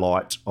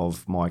highlight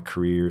of my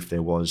career, if I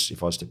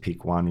was to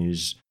pick one,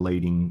 is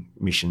leading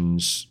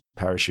missions,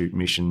 parachute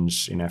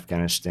missions in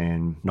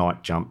Afghanistan,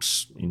 night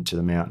jumps into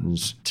the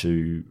mountains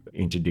to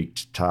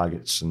interdict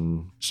targets.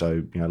 And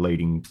so,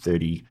 leading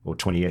 30 or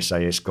 20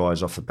 SAS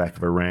guys off the back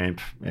of a ramp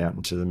out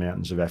into the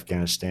mountains of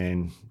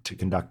Afghanistan to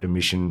conduct a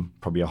mission,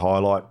 probably a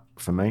highlight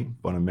for me,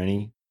 one of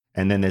many.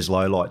 And then there's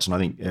lowlights, and I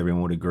think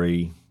everyone would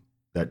agree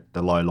that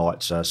the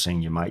lowlights are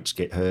seeing your mates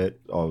get hurt.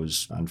 I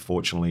was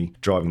unfortunately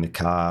driving the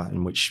car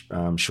in which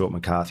Short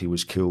McCarthy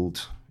was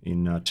killed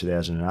in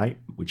 2008,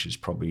 which is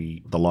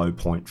probably the low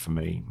point for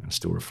me. I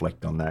still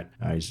reflect on that.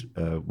 He's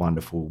a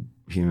wonderful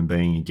human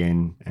being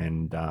again,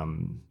 and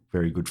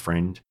very good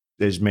friend.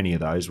 There's many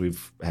of those.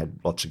 We've had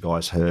lots of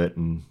guys hurt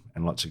and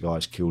lots of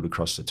guys killed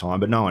across the time,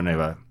 but no one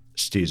ever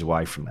steers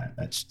away from that.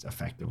 That's a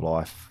fact of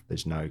life.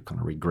 There's no kind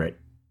of regret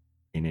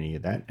in any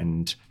of that.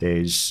 And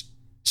there's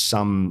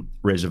some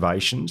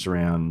reservations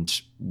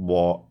around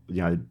what,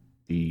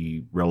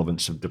 the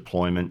relevance of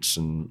deployments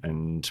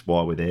and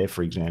why we're there.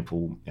 For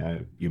example,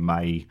 you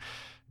may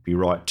be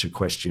right to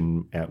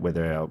question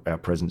whether our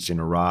presence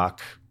in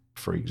Iraq,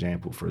 for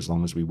example, for as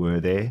long as we were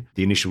there.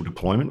 The initial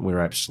deployment, we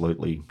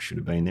absolutely should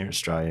have been there.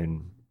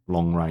 Australian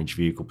long-range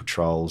vehicle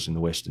patrols in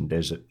the Western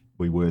Desert,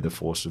 we were the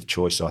force of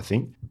choice, I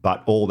think.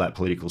 But all that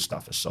political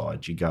stuff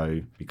aside, you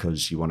go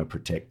because you want to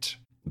protect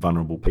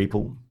vulnerable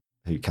people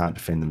who can't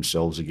defend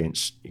themselves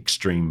against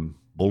extreme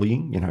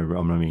bullying,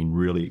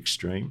 really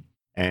extreme.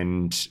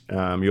 And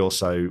you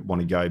also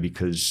want to go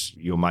because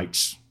your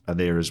mates are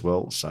there as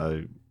well.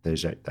 So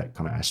there's that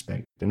kind of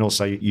aspect. And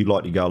also you'd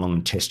like to go along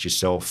and test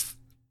yourself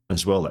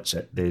as well.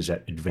 There's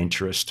that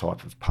adventurous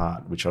type of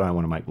part, which I don't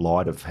want to make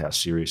light of how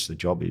serious the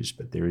job is,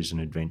 but there is an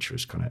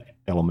adventurous kind of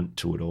element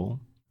to it all.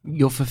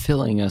 You're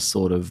fulfilling a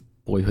sort of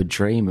boyhood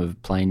dream of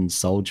playing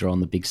soldier on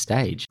the big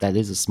stage. That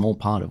is a small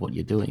part of what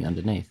you're doing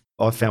underneath.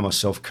 I found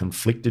myself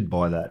conflicted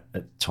by that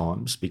at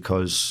times,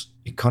 because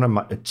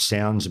it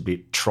sounds a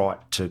bit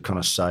trite to kind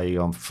of say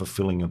I'm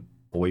fulfilling a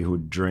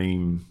boyhood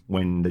dream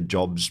when the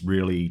job's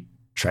really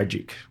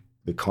tragic.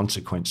 The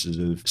consequences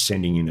of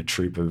sending in a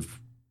troop of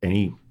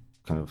any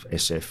kind of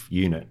SF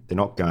unit, they're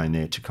not going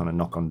there to kind of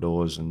knock on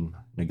doors and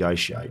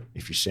negotiate.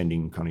 If you're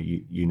sending kind of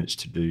units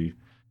to do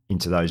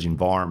into those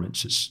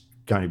environments, it's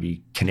going to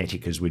be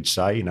kinetic, as we'd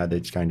say.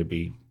 There's going to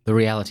be... The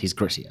reality is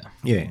grittier.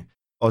 Yeah.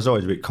 I was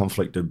always a bit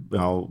conflicted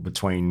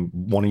between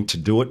wanting to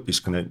do it, this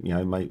kind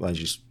of,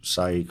 as you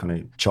say, kind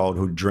of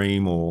childhood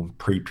dream or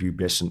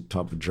prepubescent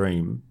type of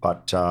dream.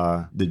 But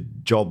the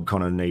job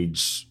kind of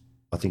needs,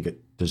 I think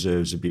it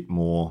deserves a bit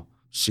more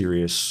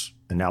serious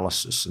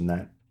analysis than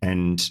that.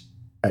 And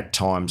at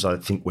times I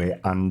think we're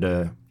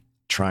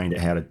under-trained at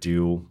how to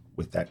deal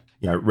with that,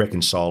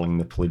 reconciling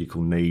the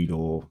political need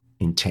or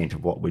intent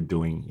of what we're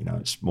doing.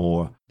 It's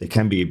more, there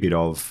can be a bit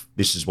of,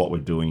 this is what we're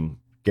doing,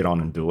 get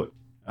on and do it.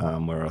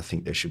 Where I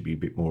think there should be a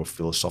bit more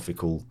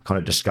philosophical kind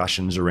of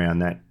discussions around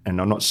that. And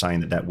I'm not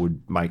saying that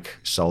would make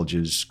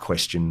soldiers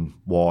question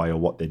why or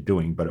what they're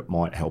doing, but it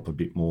might help a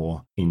bit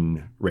more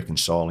in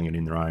reconciling it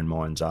in their own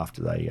minds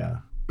after they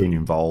been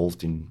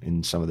involved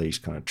in some of these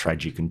kind of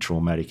tragic and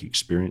traumatic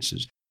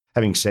experiences.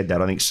 Having said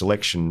that, I think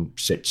selection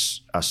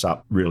sets us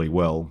up really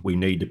well. We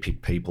need to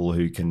pick people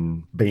who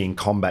can be in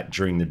combat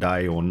during the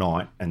day or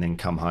night and then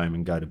come home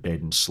and go to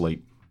bed and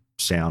sleep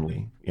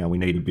soundly. We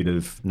need a bit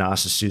of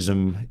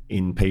narcissism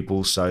in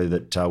people so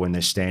that when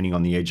they're standing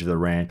on the edge of the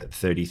ramp at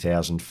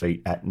 30,000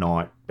 feet at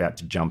night, about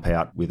to jump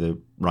out with a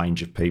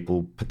range of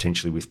people,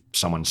 potentially with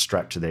someone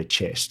strapped to their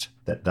chest,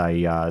 that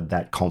they are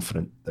that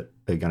confident that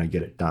they're going to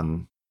get it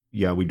done.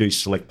 We do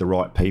select the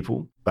right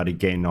people, but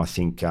again, I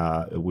think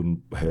it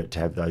wouldn't hurt to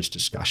have those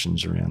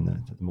discussions around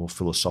the more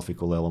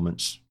philosophical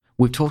elements.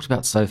 We've talked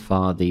about so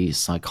far the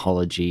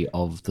psychology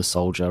of the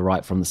soldier,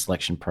 right from the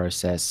selection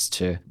process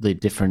to the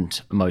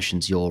different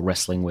emotions you're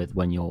wrestling with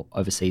when you're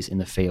overseas in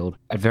the field.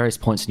 At various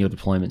points in your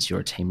deployments, you're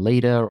a team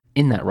leader.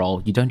 In that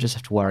role, you don't just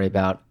have to worry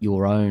about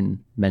your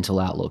own mental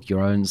outlook,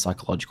 your own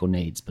psychological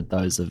needs, but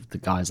those of the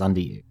guys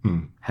under you.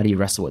 How do you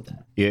wrestle with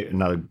that? Yeah,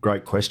 another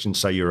great question.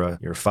 So you're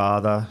a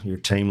father, you're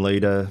a team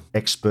leader,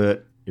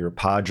 expert, you're a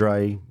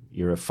padre,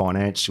 you're a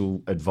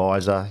financial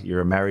advisor,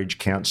 you're a marriage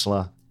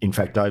counsellor. In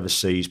fact,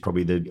 overseas,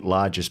 probably the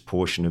largest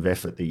portion of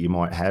effort that you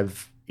might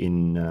have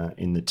in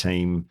the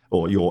team,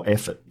 or your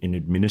effort in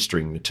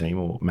administering the team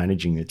or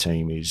managing the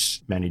team,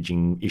 is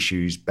managing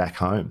issues back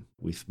home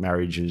with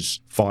marriages,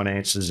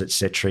 finances,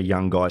 etc.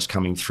 Young guys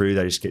coming through,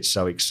 they just get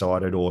so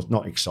excited, or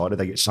not excited,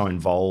 they get so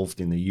involved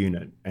in the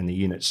unit, and the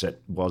unit's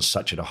that was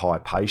such at a high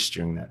pace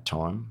during that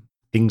time.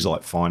 Things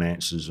like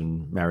finances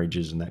and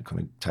marriages and that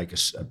kind of take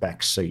a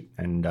back seat,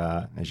 and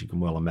as you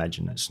can well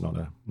imagine, that's not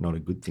a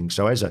good thing.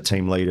 So as a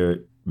team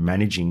leader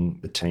managing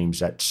the teams,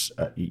 that's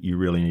you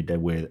really need to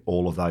wear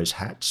all of those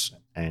hats,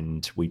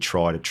 and we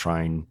try to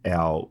train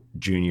our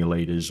junior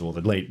leaders, or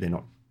they're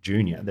not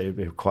junior,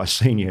 they're quite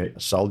senior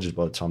soldiers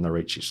by the time they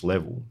reach this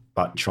level,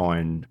 but try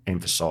and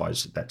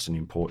emphasise that that's an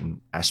important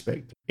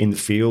aspect. In the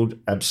field,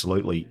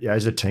 absolutely.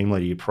 As a team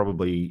leader, you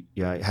probably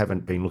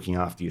haven't been looking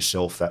after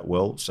yourself that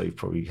well, so you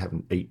probably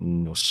haven't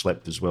eaten or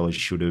slept as well as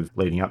you should have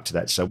leading up to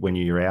that. So when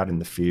you're out in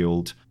the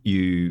field,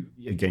 you,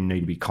 again,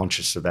 need to be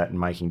conscious of that and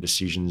making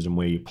decisions and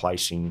where you're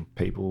placing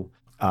people.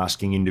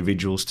 Asking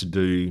individuals to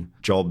do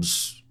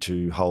jobs,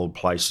 to hold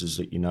places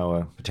that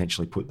are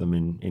potentially put them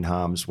in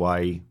harm's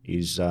way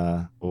is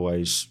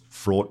always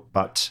fraught.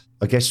 But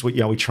I guess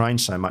we train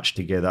so much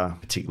together,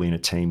 particularly in a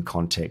team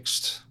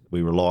context.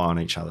 We rely on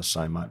each other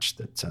so much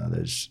that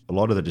there's a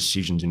lot of the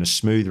decisions in a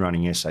smooth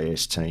running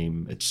SAS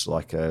team. It's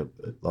like a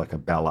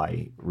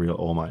ballet, real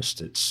almost.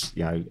 It's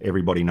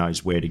everybody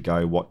knows where to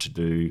go, what to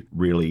do.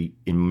 Really,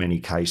 in many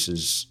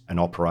cases, an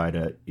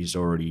operator is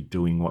already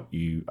doing what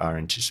you are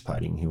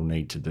anticipating he'll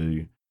need to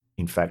do.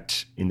 In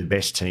fact, in the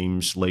best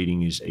teams,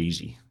 leading is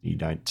easy. You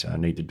don't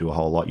need to do a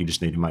whole lot. You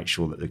just need to make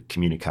sure that the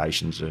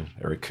communications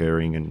are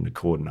occurring, and the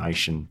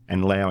coordination,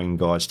 and allowing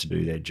guys to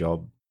do their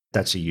job.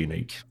 That's a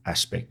unique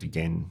aspect,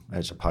 again,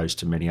 as opposed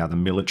to many other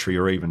military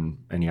or even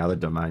any other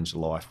domains of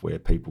life where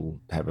people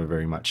have a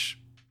very much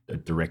a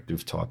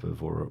directive type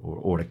of or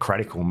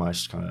autocratic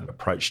almost kind of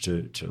approach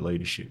to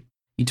leadership.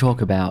 You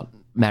talk about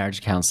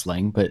marriage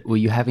counselling, but were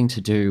you having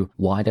to do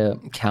wider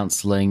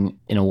counselling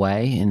in a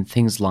way in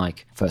things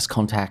like first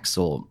contacts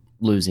or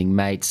losing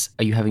mates?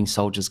 Are you having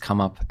soldiers come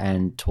up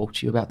and talk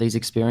to you about these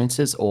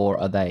experiences, or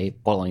are they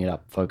bottling it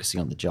up, focusing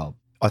on the job?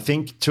 I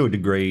think to a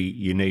degree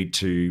you need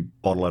to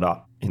bottle it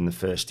up in the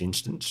first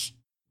instance.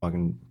 I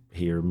can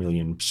hear a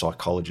million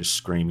psychologists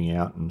screaming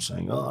out and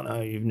saying, oh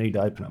no, you need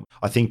to open up.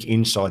 I think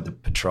inside the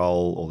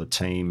patrol or the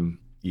team,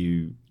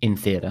 in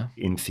theatre,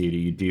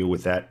 you deal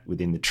with that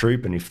within the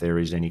troop, and if there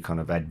is any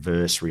kind of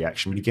adverse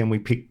reaction. But again, we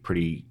pick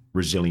pretty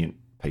resilient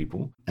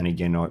people. And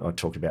again, I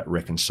talked about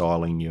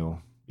reconciling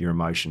your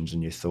emotions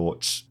and your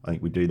thoughts. I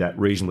think we do that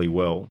reasonably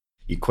well.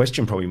 Your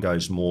question probably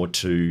goes more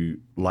to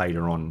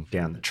later on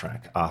down the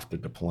track after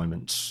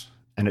deployments.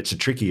 And it's a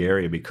tricky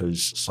area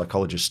because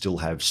psychologists still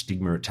have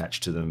stigma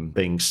attached to them.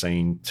 Being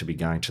seen to be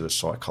going to the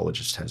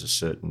psychologist has a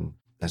certain,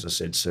 as I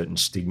said, certain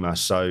stigma.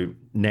 So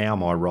now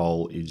my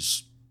role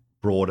is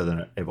broader than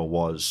it ever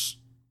was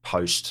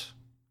post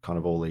kind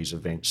of all these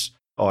events.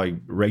 I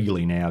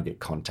regularly now get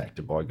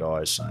contacted by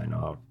guys saying,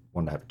 I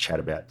want to have a chat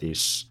about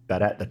this.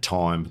 But at the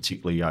time,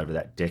 particularly over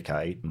that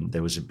decade,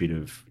 there was a bit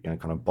of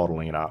kind of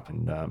bottling it up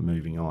and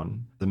moving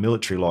on. The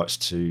military likes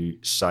to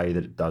say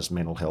that it does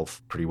mental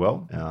health pretty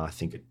well. I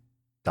think it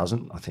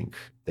doesn't. I think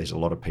there's a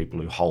lot of people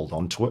who hold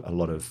on to it. A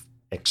lot of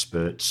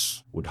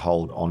experts would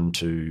hold on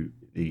to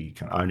the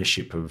kind of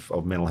ownership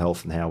of mental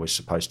health and how we're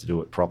supposed to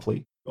do it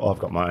properly. I've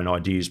got my own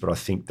ideas, but I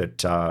think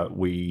that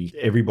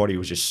everybody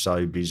was just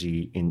so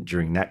busy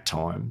during that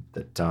time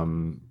that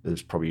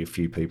there's probably a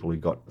few people who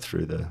got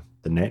through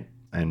the net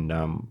and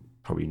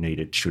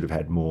probably should have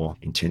had more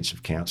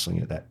intensive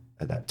counselling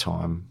at that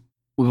time.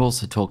 We've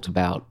also talked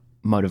about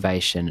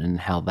motivation and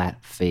how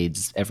that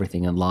feeds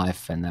everything in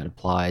life, and that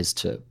applies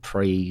to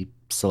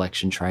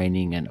pre-selection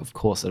training, and of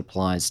course it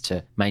applies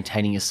to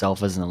maintaining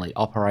yourself as an elite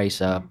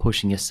operator,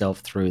 pushing yourself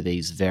through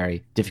these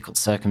very difficult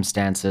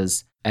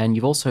circumstances. And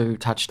you've also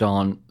touched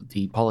on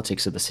the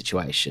politics of the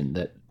situation,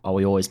 that are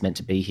we always meant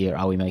to be here?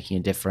 Are we making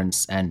a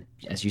difference? And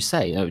as you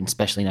say,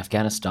 especially in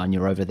Afghanistan,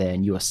 you're over there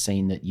and you are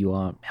seeing that you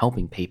are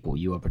helping people,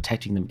 you are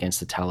protecting them against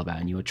the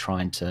Taliban, you are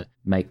trying to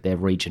make their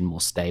region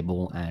more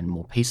stable and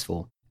more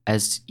peaceful.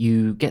 As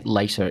you get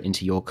later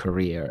into your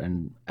career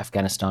and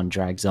Afghanistan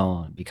drags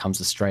on,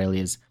 becomes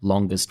Australia's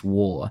longest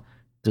war,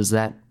 does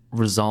that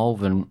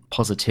resolve and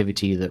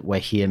positivity that we're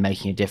here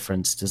making a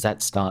difference, does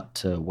that start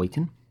to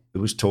weaken? It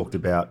was talked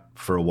about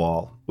for a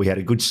while. We had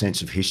a good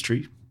sense of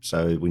history,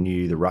 so we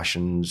knew the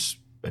Russians'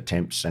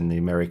 attempts and the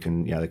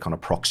American, the kind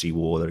of proxy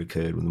war that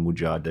occurred with the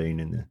Mujahideen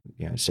in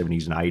the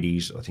 70s and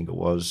 80s, I think it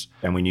was.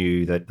 And we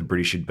knew that the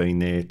British had been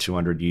there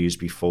 200 years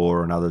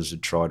before and others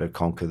had tried to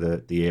conquer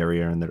the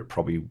area, and that it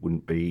probably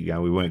wouldn't be,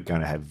 we weren't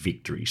going to have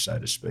victory, so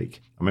to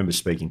speak. I remember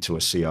speaking to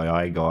a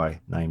CIA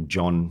guy named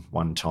John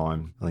one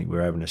time. I think we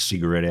were having a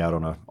cigarette out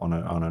on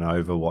an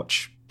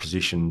Overwatch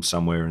position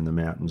somewhere in the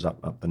mountains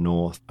up the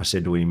north. I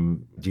said to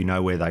him, do you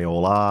know where they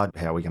all are?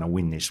 How are we going to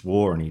win this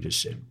war? And he just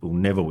said, we'll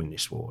never win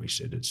this war. He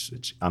said, it's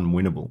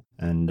unwinnable.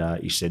 And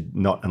he said,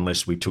 not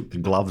unless we took the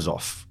gloves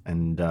off.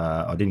 And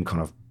I didn't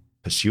kind of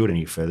pursue it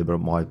any further, but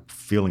my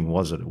feeling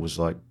was that it was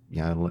like,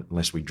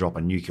 unless we drop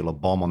a nuclear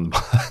bomb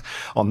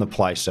on the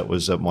place, that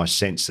was my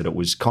sense that it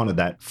was kind of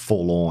that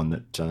forlorn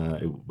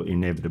that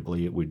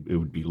inevitably it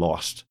would be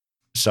lost.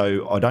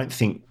 So I don't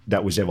think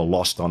that was ever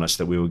lost on us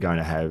that we were going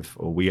to have,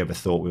 or we ever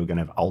thought we were going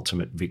to have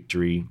ultimate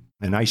victory.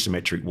 In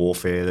asymmetric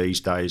warfare these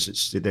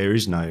days, there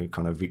is no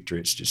kind of victory.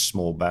 It's just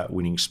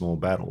winning small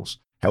battles.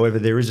 However,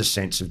 there is a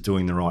sense of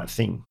doing the right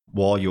thing.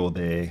 While you're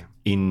there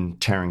in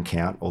Tarin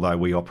Kownt, although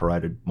we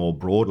operated more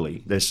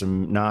broadly, there's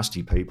some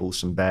nasty people,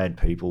 some bad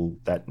people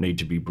that need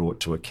to be brought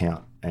to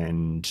account.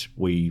 And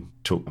we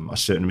took a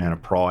certain amount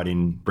of pride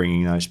in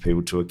bringing those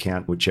people to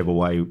account, whichever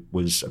way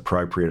was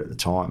appropriate at the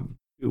time.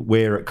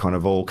 Where it kind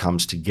of all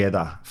comes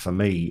together for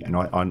me, and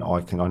I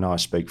know I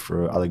speak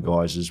for other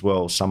guys as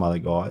well, some other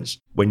guys,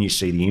 when you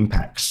see the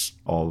impacts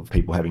of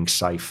people having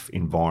safe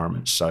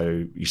environments.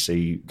 So you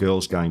see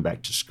girls going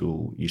back to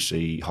school, you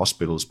see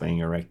hospitals being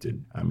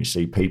erected, you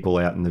see people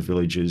out in the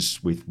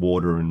villages with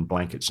water and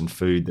blankets and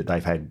food that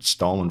they've had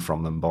stolen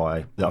from them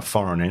by a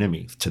foreign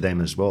enemy to them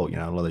as well. A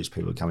lot of these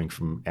people are coming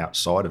from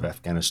outside of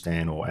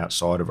Afghanistan or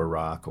outside of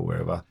Iraq or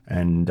wherever,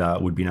 and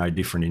would be no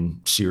different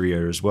in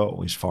Syria as well,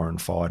 these foreign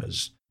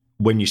fighters.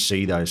 When you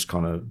see those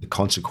kind of the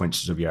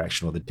consequences of your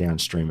action or the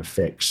downstream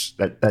effects,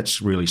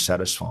 that's really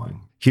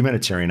satisfying.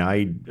 Humanitarian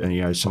aid,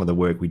 and some of the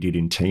work we did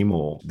in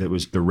Timor, there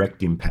was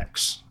direct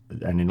impacts.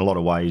 And in a lot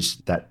of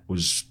ways, that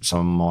was some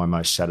of my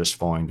most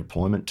satisfying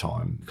deployment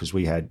time, because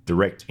we had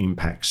direct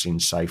impacts in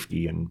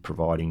safety and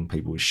providing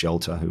people with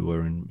shelter who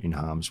were in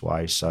harm's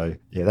way. So,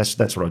 yeah, that's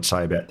what I'd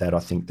say about that. I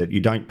think that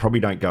you probably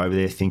don't go over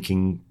there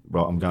thinking,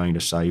 well, I'm going to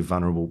save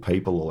vulnerable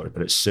people,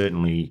 but it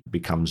certainly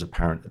becomes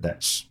apparent that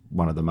that's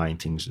one of the main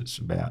things it's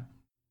about.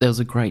 There was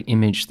a great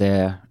image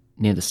there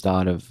near the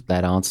start of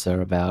that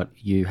answer about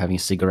you having a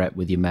cigarette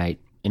with your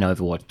mate in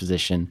Overwatch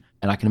position.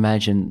 And I can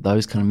imagine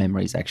those kind of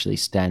memories actually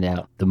stand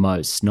out the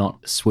most,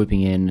 not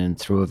swooping in and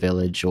through a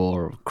village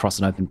or across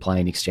an open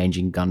plain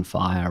exchanging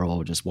gunfire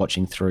or just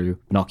watching through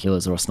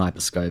binoculars or a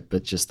sniper scope,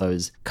 but just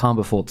those calm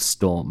before the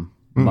storm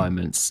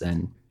moments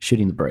and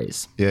shooting the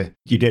breeze. Yeah,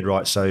 you're dead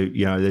right. So,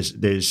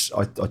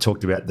 I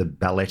talked about the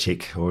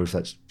balletic, or if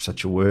that's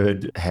such a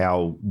word,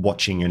 how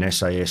watching an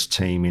SAS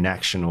team in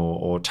action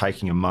or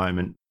taking a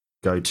moment,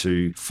 go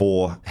to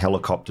 4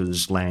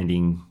 helicopters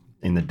landing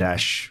in the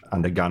dash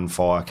under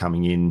gunfire,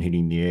 coming in,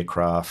 hitting the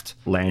aircraft,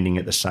 landing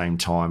at the same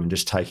time, and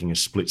just taking a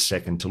split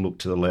second to look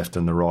to the left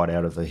and the right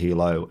out of the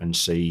helo and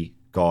see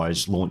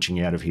guys launching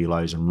out of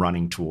helos and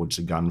running towards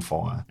the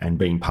gunfire and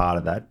being part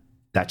of that.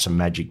 That's a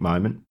magic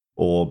moment.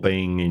 Or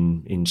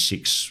being in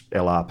 6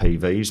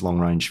 LRPVs,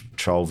 long-range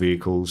patrol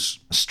vehicles,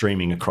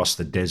 streaming across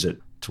the desert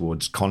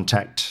towards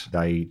contact,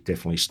 they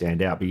definitely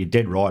stand out. But you're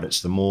dead right,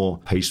 it's the more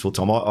peaceful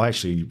time. I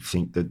actually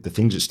think that the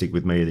things that stick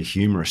with me are the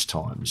humorous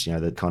times,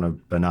 the kind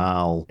of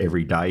banal,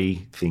 everyday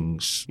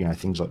things,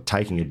 things like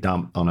taking a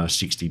dump on a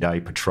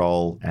 60-day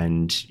patrol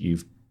and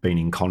you've been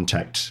in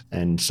contact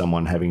and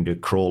someone having to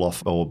crawl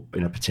off or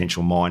in a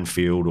potential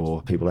minefield,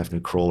 or people having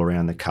to crawl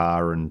around the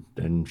car and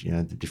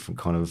the different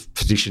kind of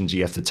positions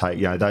you have to take,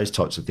 those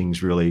types of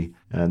things really,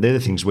 they're the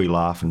things we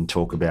laugh and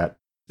talk about.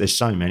 There's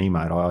so many,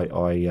 mate.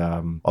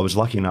 I was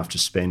lucky enough to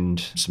spend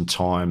some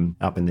time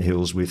up in the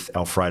hills with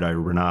Alfredo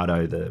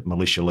Renato, the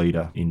militia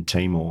leader in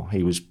Timor.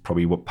 He was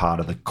probably part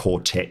of the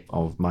quartet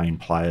of main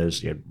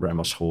players. You had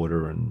Ramos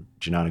Horta and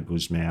Janana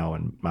Guzmao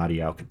and Marty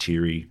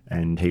Alkatiri,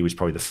 and he was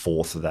probably the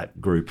 4th of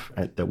that group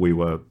that we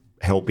were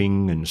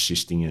helping and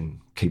assisting and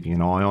keeping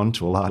an eye on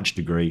to a large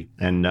degree.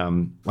 And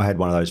I had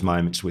one of those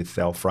moments with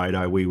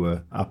Alfredo. We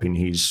were up in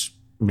his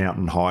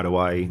mountain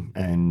hideaway,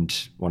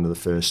 and one of the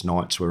first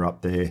nights we were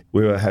up there,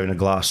 we were having a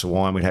glass of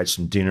wine. We'd had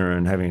some dinner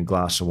and having a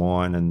glass of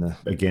wine, and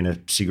again a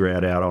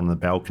cigarette out on the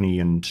balcony,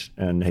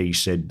 and he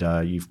said,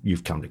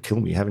 you've come to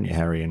kill me, haven't you,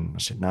 Harry? And I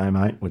said, no,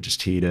 mate, we're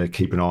just here to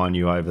keep an eye on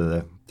you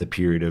over the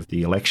period of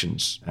the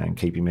elections and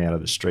keep him out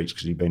of the streets,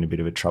 because he'd been a bit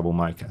of a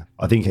troublemaker.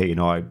 I think he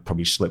and I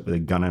probably slept with a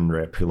gun under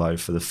our pillow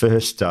for the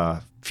first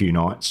few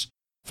nights.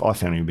 I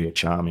found him to be a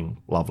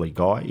charming, lovely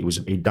guy.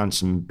 He'd done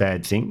some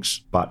bad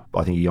things, but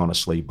I think he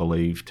honestly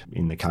believed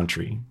in the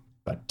country.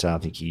 But I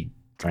think he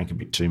drank a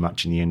bit too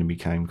much in the end and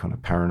became kind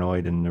of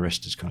paranoid, and the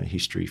rest is kind of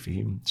history for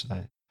him.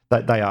 So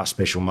they are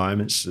special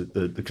moments,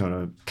 the kind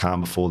of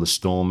calm before the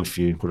storm, if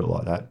you put it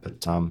like that.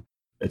 But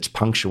it's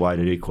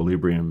punctuated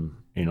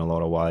equilibrium in a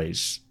lot of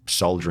ways,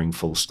 soldiering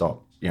full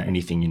stop.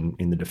 Anything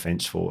in the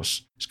Defence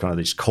Force. It's kind of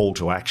this call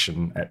to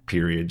action at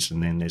periods,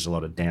 and then there's a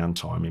lot of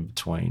downtime in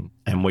between.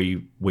 And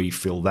we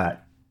fill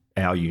that,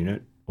 our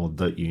unit, or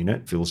the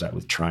unit, fills that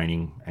with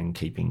training and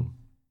keeping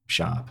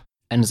sharp.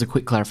 And as a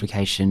quick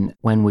clarification,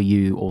 when were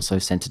you also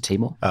sent to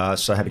Timor?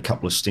 So I had a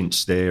couple of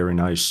stints there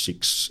in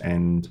 06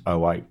 and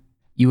 08.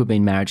 You were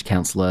being marriage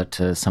counsellor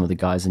to some of the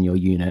guys in your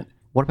unit.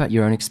 What about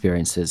your own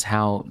experiences?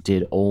 How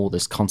did all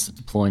this constant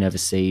deploying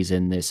overseas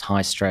in this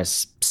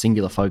high-stress,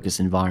 singular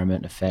focus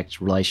environment affect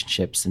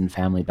relationships and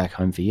family back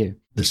home for you?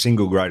 The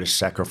single greatest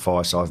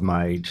sacrifice I've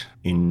made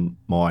in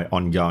my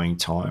ongoing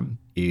time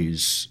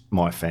is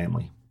my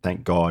family.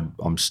 Thank God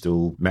I'm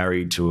still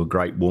married to a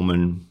great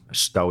woman, a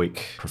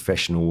stoic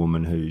professional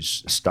woman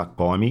who's stuck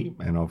by me,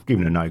 and I've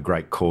given her no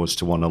great cause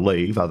to want to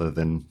leave other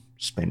than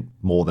spent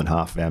more than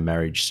half of our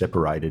marriage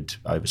separated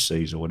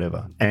overseas or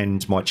whatever.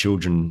 And my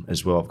children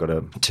as well. I've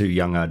got 2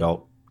 young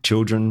adult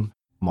children.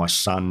 My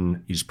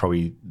son is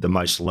probably the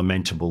most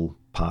lamentable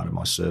part of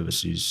my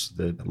service, is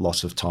the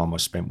loss of time I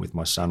spent with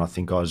my son. I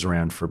think I was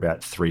around for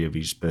about 3 of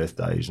his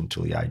birthdays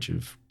until the age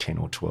of 10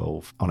 or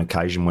 12. On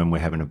occasion when we're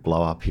having a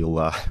blow up,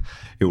 he'll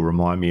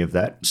remind me of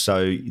that.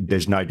 So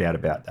there's no doubt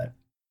about that.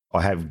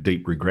 I have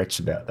deep regrets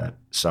about that.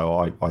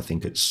 So I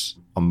think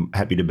I'm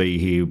happy to be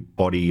here,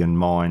 body and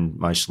mind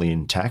mostly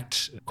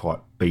intact, quite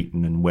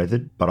beaten and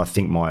weathered, but I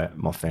think my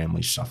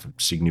family suffered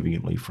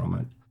significantly from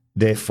it.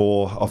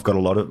 Therefore, I've got a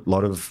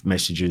lot of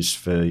messages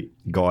for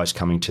guys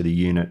coming to the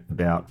unit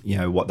about,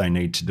 what they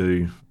need to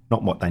do,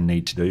 not what they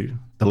need to do,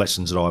 the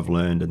lessons that I've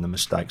learned and the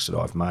mistakes that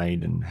I've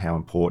made, and how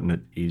important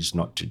it is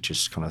not to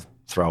just kind of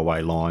throw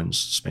away lines,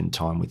 spend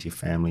time with your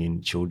family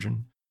and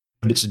children.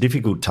 But it's a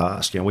difficult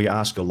task. We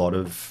ask a lot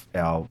of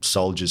our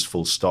soldiers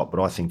full stop,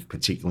 but I think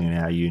particularly in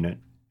our unit,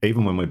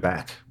 even when we're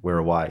back, we're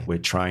away. We're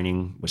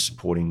training, we're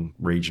supporting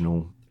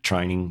regional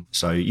training.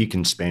 So you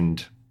can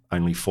spend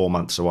only 4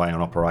 months away on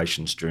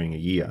operations during a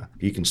year.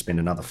 You can spend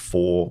another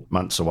 4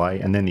 months away.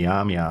 And then the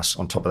Army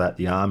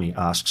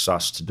asks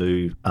us to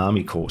do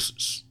Army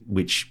courses,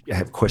 which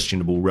have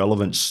questionable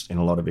relevance in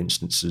a lot of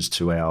instances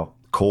to our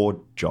core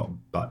job.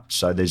 But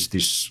so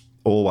there's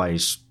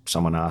always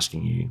someone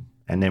asking you.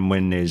 And then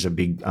when there's a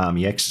big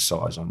Army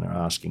exercise on, they're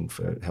asking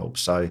for help.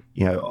 So,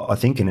 I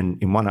think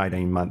in one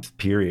 24-month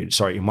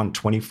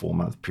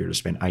period, I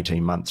spent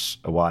 18 months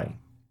away,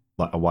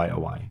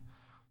 away.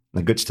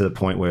 And it gets to the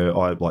point where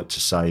I like to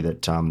say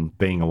that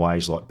being away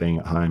is like being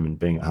at home, and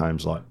being at home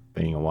is like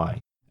being away.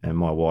 And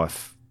my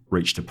wife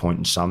reached a point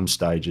in some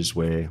stages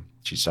where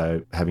she'd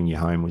say having you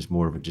home was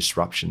more of a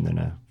disruption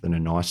than a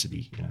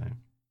nicety.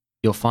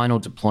 Your final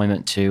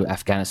deployment to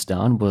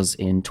Afghanistan was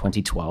in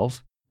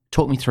 2012.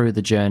 Talk me through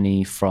the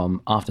journey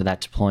from after that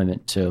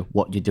deployment to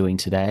what you're doing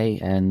today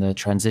and the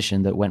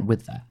transition that went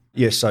with that.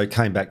 Yes, so I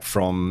came back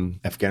from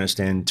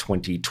Afghanistan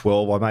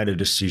 2012. I made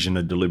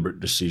a deliberate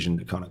decision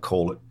to kind of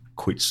call it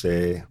quits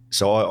there.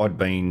 So I'd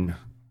been,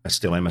 I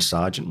still am a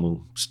sergeant,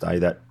 will stay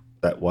that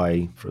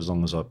way for as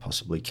long as I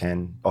possibly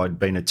can. I'd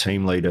been a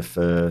team leader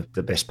for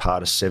the best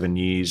part of 7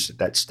 years at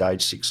that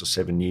stage, 6 or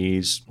 7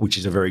 years, which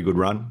is a very good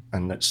run,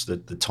 and that's the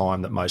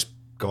time that most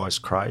guys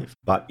crave.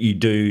 But you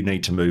do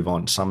need to move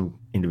on. Some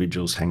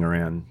individuals hang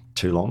around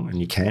too long,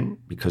 and you can,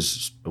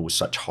 because it was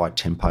such high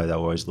tempo, they were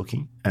always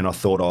looking. And I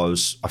felt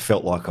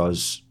like I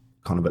was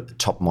kind of at the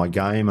top of my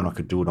game and I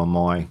could do it on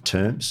my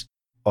terms.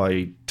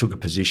 I took a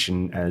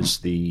position as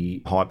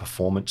the high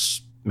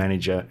performance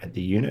manager at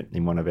the unit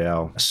in one of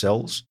our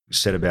cells,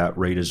 set about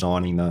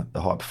redesigning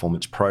the high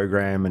performance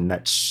program, and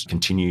that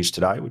continues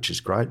today, which is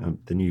great.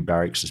 The new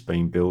barracks has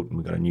been built, and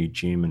we've got a new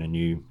gym and a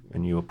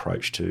new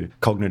approach to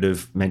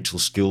cognitive mental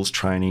skills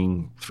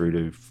training, through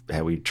to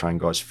how we train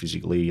guys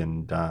physically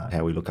and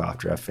how we look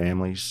after our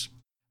families.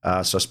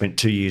 So I spent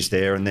 2 years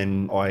there, and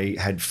then I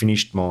had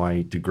finished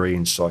my degree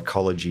in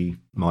psychology,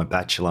 my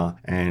bachelor,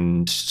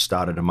 and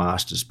started a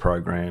master's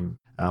program.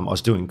 I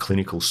was doing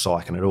clinical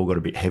psych, and it all got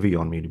a bit heavy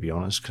on me, to be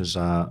honest, because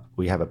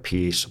we have a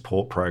peer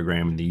support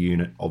program in the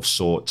unit of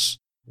sorts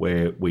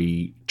where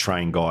we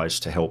train guys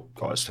to help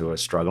guys who are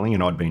struggling,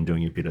 and I'd been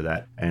doing a bit of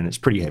that, and it's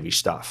pretty heavy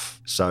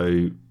stuff.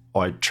 So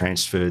I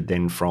transferred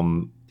then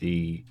from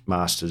the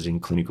Masters in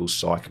Clinical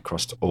Psych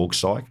across to Org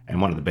Psych,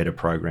 and one of the better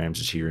programs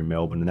is here in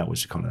Melbourne, and that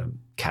was a kind of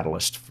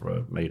catalyst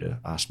for me to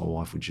ask my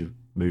wife, would you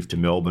move to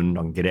Melbourne?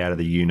 I can get out of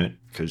the unit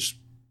because,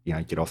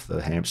 get off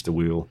the hamster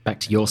wheel. Back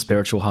to your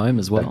spiritual home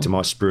as well. Back to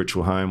my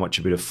spiritual home, watch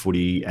a bit of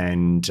footy,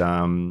 and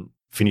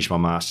finish my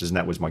Masters, and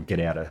that was my get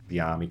out of the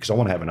Army, because I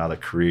want to have another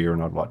career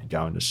and I'd like to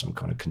go into some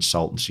kind of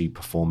consultancy,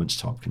 performance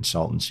type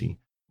consultancy.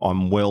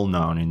 I'm well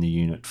known in the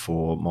unit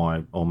for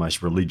my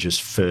almost religious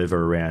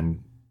fervour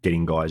around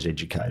getting guys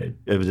educated.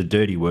 It was a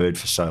dirty word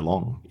for so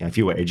long. If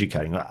you were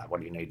educating, what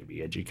do you need to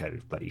be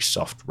educated? Bloody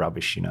soft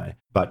rubbish,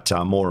 But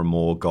more and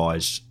more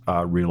guys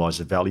realise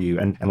the value.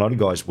 And a lot of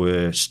guys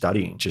were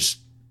studying, just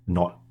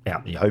not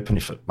out in the open,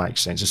 if it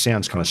makes sense. It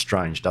sounds kind of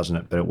strange, doesn't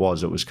it? But it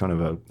was kind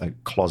of a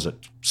closet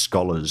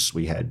scholars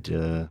we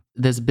had.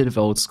 There's a bit of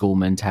old school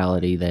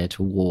mentality there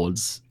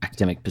towards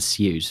academic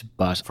pursuit,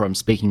 but from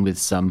speaking with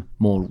some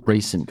more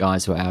recent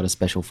guys who are out of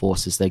special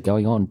forces, they're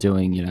going on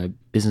doing,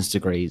 business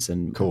degrees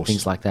and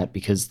things like that,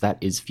 because that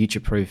is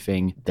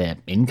future-proofing their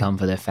income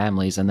for their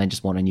families, and they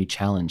just want a new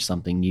challenge,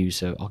 something new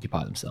to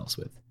occupy themselves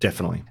with.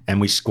 Definitely. And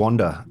we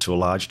squander, to a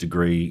large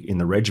degree in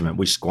the regiment,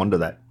 we squander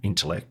that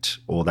intellect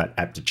or that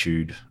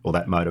aptitude or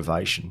that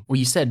motivation. Well,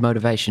 you said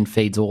motivation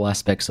feeds all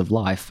aspects of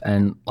life,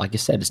 and like you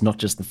said, it's not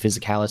just the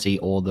physicality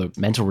or the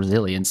mental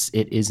resilience,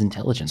 it is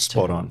intelligence too.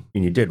 Spot on.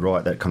 And you're dead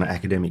right, that kind of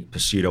academic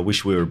pursuit. I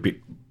wish we were a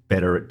bit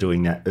better at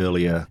doing that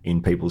earlier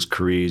in people's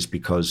careers,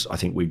 because I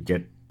think we'd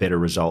get better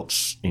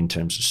results in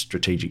terms of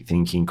strategic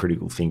thinking,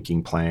 critical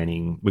thinking,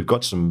 planning. We've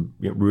got some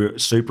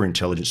super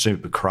intelligent,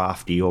 super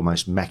crafty,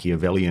 almost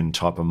Machiavellian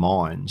type of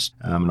minds.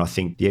 And I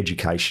think the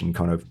education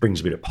kind of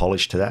brings a bit of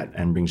polish to that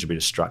and brings a bit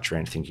of structure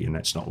and thinking, and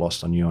that's not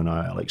lost on you, I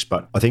know, Alex.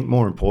 But I think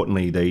more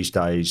importantly these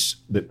days,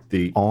 that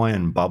the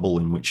iron bubble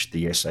in which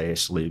the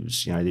SAS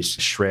lives, this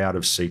shroud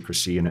of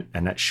secrecy, and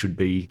that should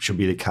be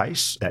the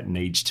case. That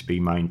needs to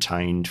be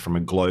maintained from a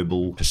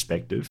global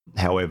perspective.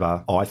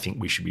 However, I think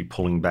we should be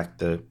pulling back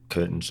the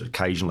curtains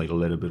occasionally to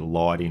let a bit of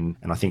light in.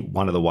 And I think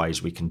one of the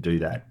ways we can do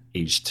that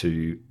is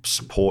to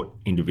support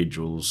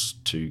individuals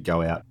to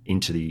go out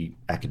into the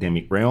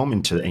academic realm,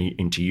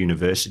 into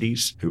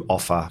universities who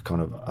offer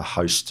kind of a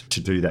host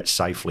to do that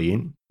safely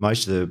in.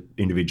 Most of the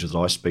individuals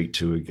I speak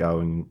to are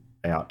going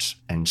out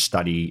and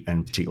study,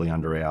 and particularly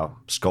under our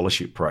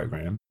scholarship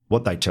program.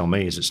 What they tell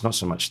me is it's not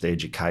so much the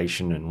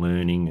education and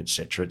learning,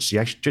 etc. It's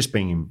just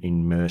being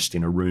immersed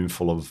in a room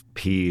full of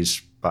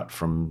peers, but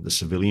from the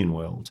civilian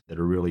world, that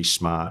are really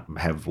smart and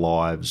have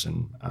lives.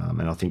 And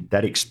I think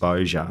that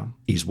exposure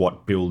is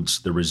what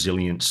builds the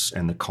resilience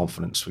and the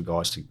confidence for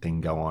guys to then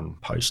go on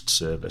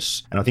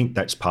post-service. And I think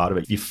that's part of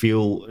it. You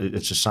feel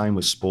it's the same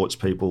with sports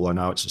people. I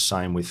know it's the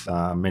same with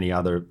many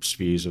other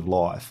spheres of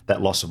life.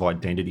 That loss of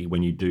identity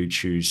when you do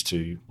choose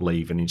to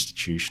leave an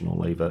institution or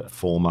leave a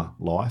former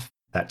life.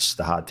 That's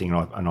the hard thing.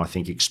 And I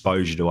think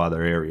exposure to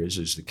other areas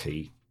is the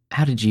key.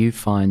 How did you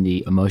find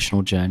the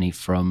emotional journey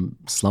from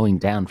slowing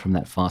down from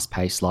that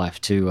fast-paced life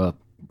to a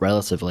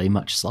relatively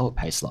much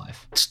slower-paced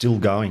life? It's still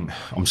going.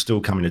 I'm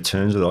still coming to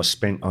terms with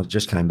it. I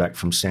just came back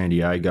from San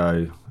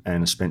Diego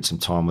and I spent some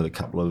time with a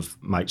couple of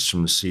mates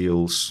from the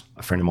SEALs.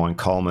 A friend of mine,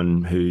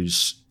 Coleman,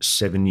 who's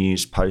 7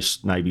 years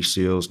post-Navy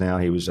SEALs now.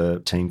 He was a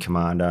team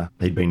commander.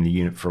 He'd been in the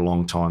unit for a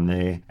long time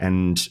there.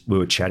 And we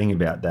were chatting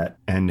about that.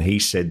 And he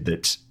said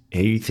that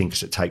he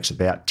thinks it takes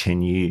about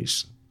 10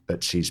 years.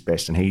 That's his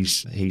best. And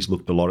he's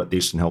looked a lot at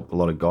this and helped a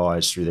lot of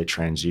guys through their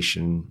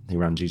transition. He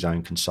runs his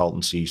own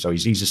consultancy. So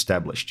he's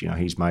established,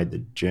 he's made the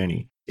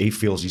journey. He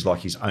feels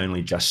he's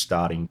only just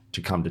starting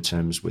to come to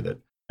terms with it.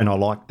 And I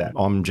like that.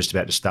 I'm just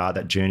about to start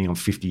that journey. I'm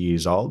 50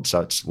 years old,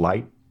 so it's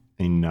late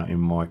in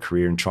my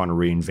career, and trying to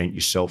reinvent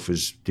yourself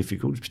is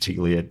difficult,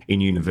 particularly in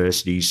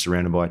universities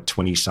surrounded by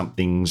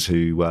 20-somethings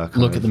who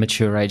look at the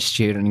mature age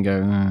student and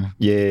go,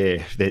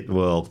 yeah,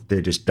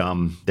 they're just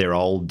dumb. They're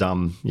old,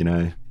 dumb,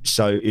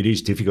 So it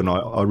is difficult, and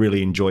I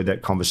really enjoyed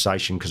that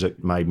conversation because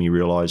it made me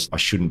realise I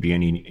shouldn't be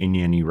in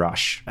any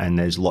rush, and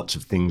there's lots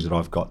of things that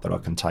I've got that I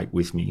can take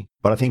with me.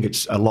 But I think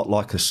it's a lot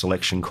like a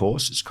selection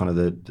course. It's kind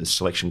of the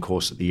selection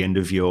course at the end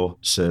of your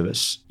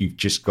service. You've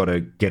just got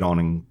to get on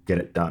and get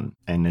it done.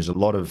 And there's a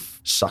lot of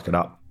suck it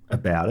up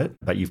about it,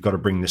 but you've got to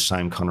bring the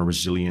same kind of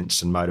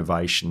resilience and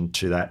motivation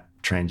to that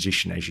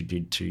transition as you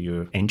did to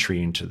your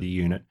entry into the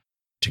unit.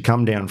 To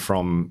come down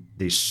from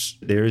this,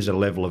 there is a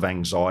level of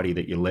anxiety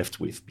that you're left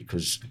with,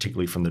 because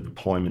particularly from the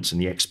deployments and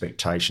the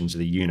expectations of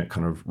the unit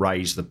kind of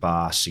raise the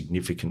bar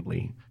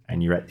significantly,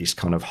 and you're at this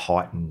kind of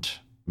heightened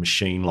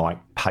machine-like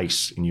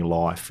pace in your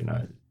life,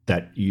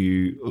 that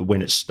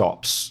when it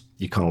stops,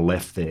 you're kind of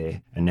left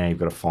there, and now you've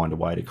got to find a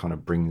way to kind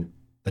of bring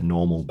the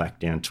normal back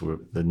down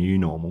to the new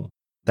normal.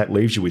 That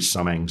leaves you with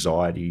some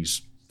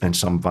anxieties and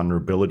some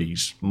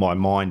vulnerabilities. My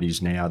mind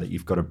is now that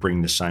you've got to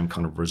bring the same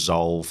kind of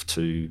resolve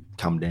to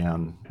come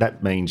down.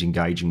 That means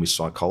engaging with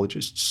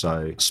psychologists,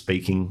 so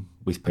speaking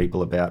with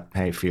people about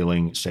how you're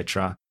feeling,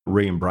 etc.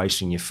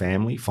 Re-embracing your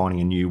family, finding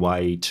a new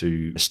way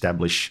to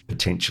establish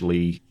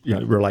potentially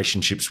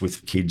relationships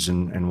with kids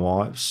and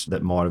wives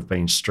that might have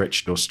been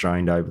stretched or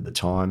strained over the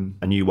time.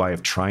 A new way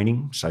of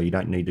training, so you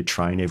don't need to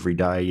train every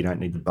day, you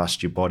don't need to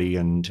bust your body,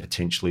 and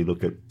potentially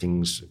look at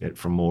things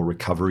from a more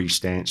recovery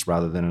stance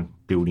rather than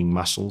building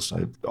muscle.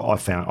 So I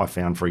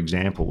found, for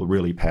example, a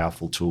really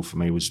powerful tool for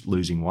me was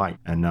losing weight,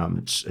 and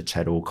it's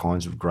had all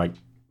kinds of great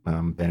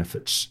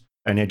benefits.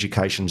 And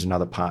education's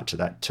another part to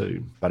that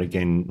too. But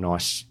again,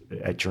 nice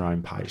at your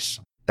own pace.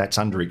 That's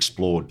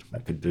underexplored.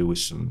 That could do with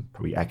some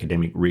probably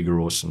academic rigour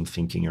or some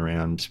thinking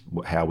around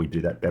how we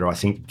do that better. I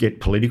think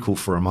get political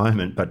for a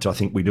moment, but I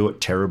think we do it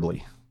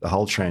terribly. The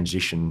whole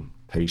transition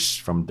piece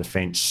from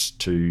defence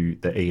to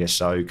the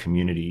ESO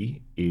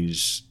community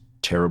is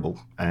terrible.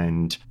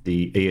 And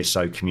the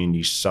ESO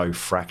community is so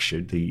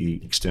fractured,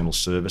 the External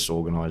Service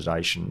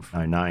Organisation,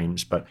 no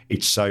names, but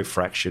it's so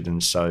fractured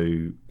and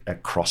so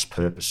at cross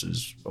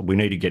purposes. We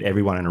need to get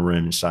everyone in a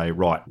room and say,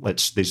 right,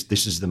 this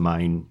is the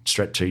main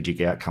strategic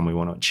outcome we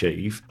want to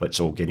achieve. Let's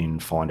all get in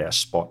and find our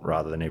spot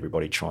rather than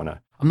everybody trying to.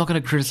 I'm not going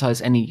to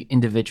criticise any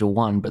individual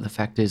one, but the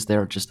fact is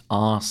there just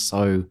are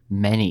so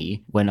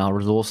many when our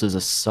resources are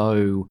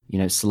so,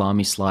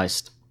 salami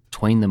sliced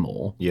between them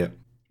all. Yeah.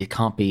 It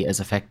can't be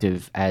as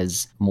effective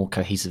as a more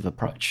cohesive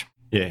approach.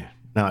 Yeah,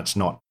 no, it's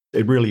not.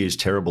 It really is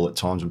terrible at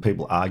times when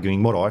people are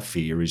arguing. What I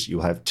fear is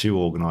you'll have two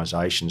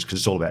organisations, because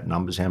it's all about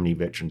numbers, how many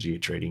veterans are you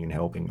treating and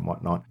helping and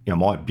whatnot.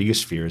 My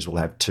biggest fear is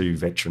we'll have two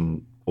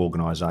veteran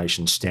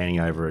organisations standing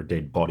over a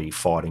dead body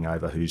fighting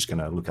over who's going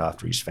to look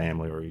after his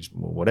family or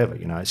whatever,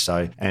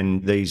 So,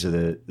 and these are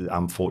the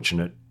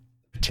unfortunate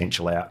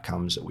potential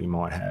outcomes that we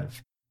might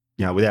have.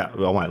 I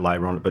won't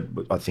labour on it,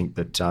 but I think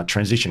that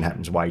transition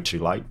happens way too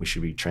late. We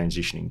should be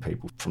transitioning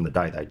people from the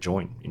day they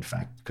join, in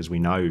fact, because we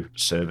know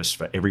service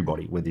for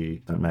everybody,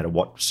 no matter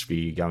what sphere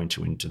you go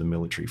into the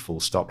military,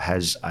 full stop,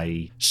 has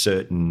a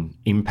certain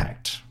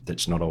impact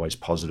that's not always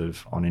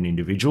positive on an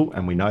individual,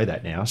 and we know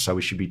that now, so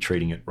we should be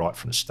treating it right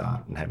from the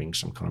start and having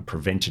some kind of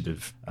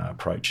preventative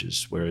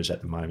approaches, whereas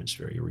at the moment it's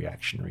very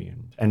reactionary.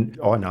 And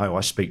I know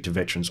I speak to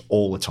veterans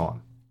all the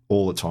time,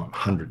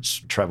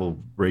 hundreds, travel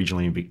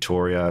regionally in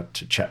Victoria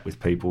to chat with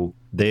people.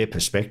 Their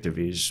perspective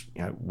is,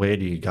 where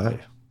do you go?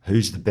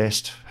 Who's the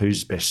best?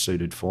 Who's best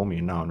suited for me?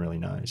 And no one really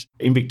knows.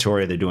 In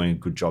Victoria, they're doing a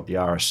good job. The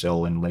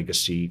RSL and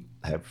Legacy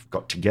have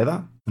got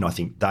together, and I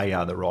think they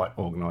are the right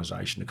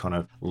organisation to kind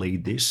of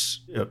lead this,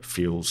 it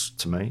feels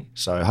to me.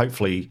 So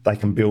hopefully they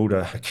can build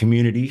a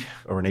community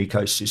or an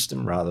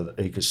ecosystem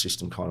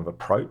kind of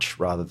approach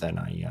rather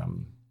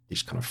than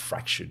this kind of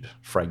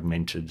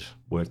fragmented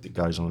work that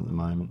goes on at the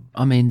moment.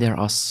 I mean, there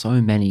are so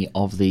many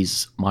of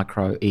these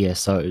micro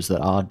ESOs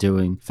that are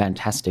doing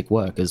fantastic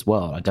work as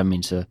well. I don't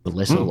mean to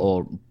belittle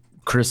or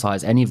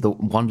criticise any of the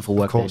wonderful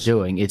work they're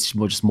doing. It's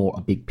just more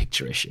a big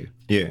picture issue.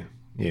 Yeah,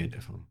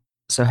 definitely.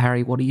 So,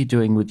 Harry, what are you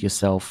doing with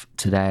yourself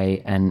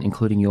today, and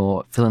including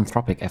your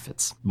philanthropic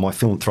efforts? My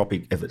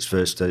philanthropic efforts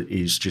first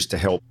is just to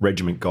help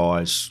regiment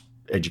guys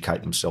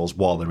educate themselves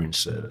while they're in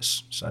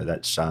service. So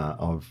that's,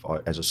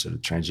 as I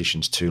said,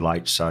 transition's too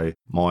late. So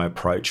my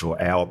approach,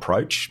 or our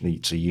approach,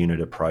 it's a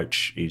unit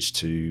approach, is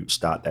to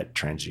start that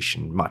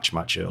transition much,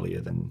 much earlier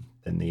than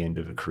the end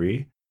of a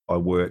career. I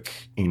work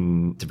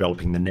in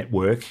developing the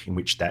network in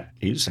which that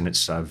is, and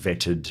it's a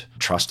vetted,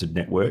 trusted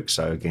network.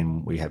 So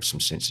again, we have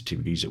some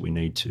sensitivities that we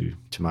need to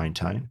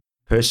maintain.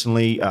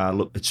 Personally,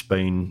 it's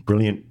been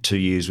brilliant 2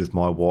 years with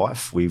my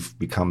wife. We've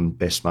become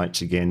best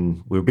mates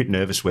again. We were a bit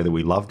nervous whether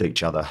we loved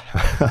each other.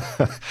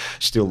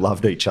 Still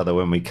loved each other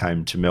when we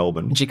came to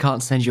Melbourne. She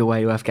can't send you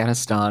away to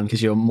Afghanistan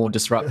because you're more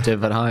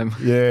disruptive at home.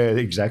 Yeah,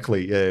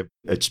 exactly. Yeah,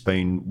 it's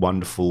been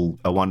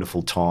a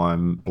wonderful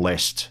time,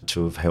 blessed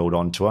to have held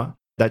on to her.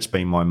 That's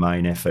been my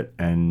main effort,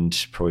 and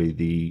probably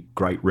the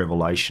great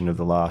revelation of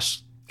the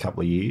last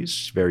couple of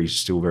years.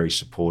 Still very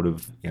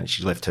supportive.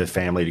 She's left her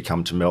family to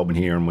come to Melbourne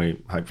here, and we're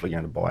hopefully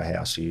going to buy a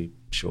house here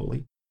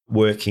shortly.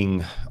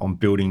 Working on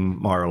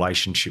building my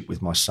relationship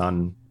with my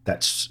son,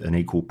 that's an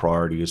equal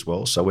priority as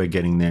well. So we're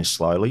getting there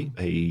slowly.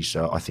 He's,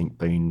 I think,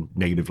 been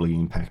negatively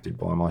impacted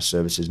by my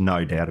services,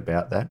 no doubt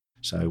about that.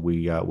 So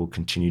we will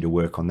continue to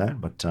work on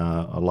that. But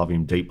I love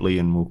him deeply,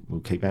 and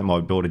we'll keep him.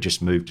 My daughter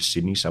just moved to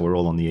Sydney, so we're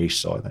all on the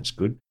east side. That's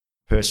good.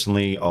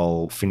 Personally,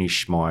 I'll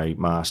finish my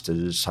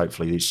master's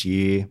hopefully this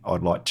year.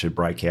 I'd like to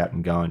break out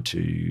and go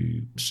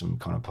into some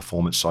kind of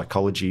performance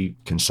psychology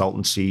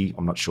consultancy.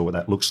 I'm not sure what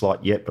that looks like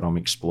yet, but I'm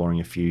exploring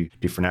a few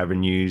different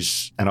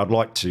avenues. And I'd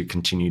like to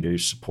continue to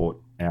support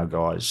our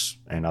guys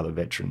and other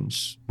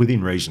veterans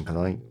within reason, because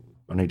I think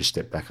I need to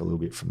step back a little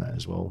bit from that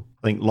as well.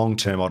 I think long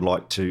term,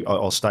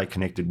 I'll stay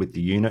connected with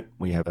the unit.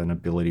 We have an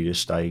ability to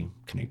stay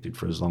connected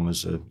for as long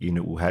as the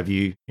unit will have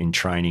you in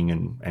training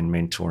and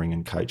mentoring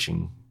and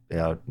coaching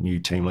our new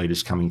team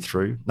leaders coming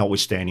through,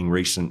 notwithstanding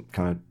recent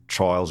kind of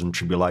trials and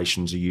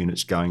tribulations the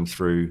unit's going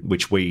through,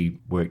 which we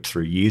worked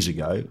through years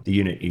ago. The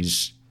unit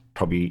is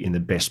probably in the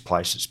best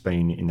place it's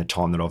been in the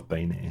time that I've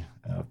been there.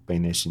 I've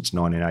been there since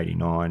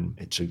 1989.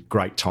 It's a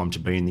great time to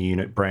be in the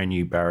unit, brand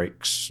new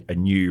barracks, a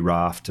new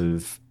raft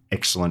of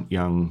excellent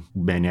young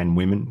men and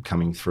women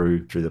coming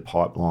through the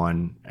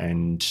pipeline,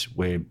 and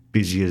we're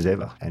busy as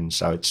ever. And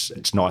so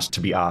it's nice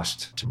to be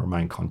asked to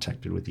remain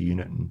contacted with the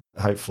unit, and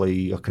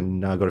hopefully I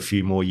got a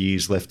few more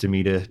years left of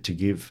me to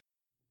give.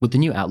 With the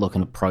new outlook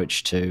and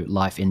approach to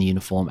life in the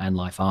uniform and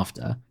life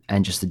after,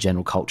 and just the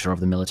general culture of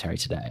the military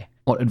today,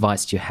 what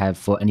advice do you have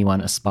for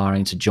anyone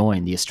aspiring to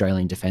join the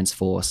Australian Defence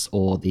Force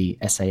or the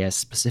SAS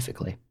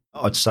specifically?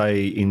 I'd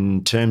say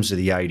in terms of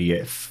the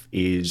ADF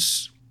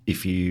is,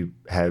 if you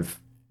have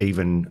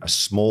even a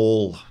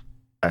small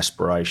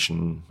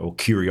aspiration or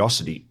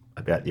curiosity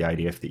about the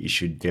ADF, that you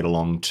should get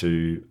along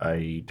to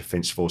a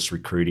Defence Force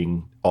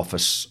recruiting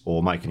office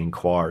or make an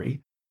inquiry.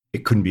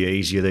 It couldn't be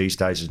easier these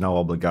days. There's no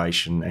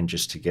obligation, and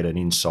just to get an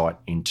insight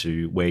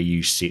into where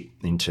you sit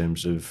in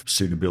terms of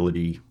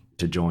suitability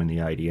to join the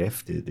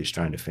ADF, the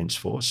Australian Defence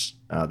Force.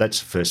 That's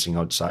the first thing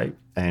I'd say.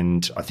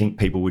 And I think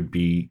people would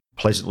be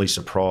pleasantly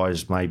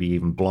surprised, maybe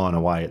even blown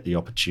away at the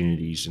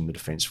opportunities in the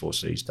Defence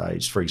Force these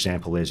days. For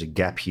example, there's a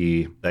gap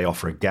year. They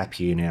offer a gap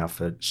year now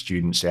for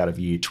students out of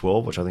Year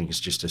 12, which I think is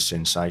just a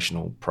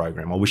sensational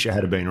program. I wish it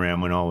had been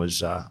around when I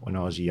was a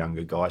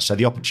younger guy. So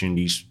the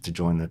opportunities to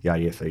join the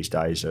ADF these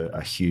days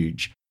are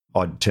huge.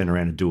 I'd turn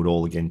around and do it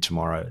all again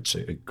tomorrow. It's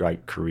a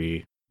great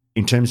career.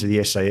 In terms of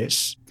the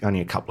SAS,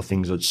 only a couple of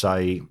things I'd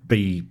say.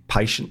 Be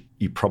patient.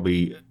 You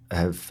probably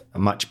have a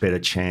much better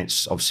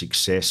chance of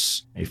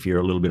success if you're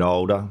a little bit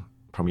older,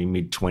 probably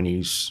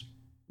mid-20s,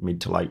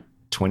 mid to late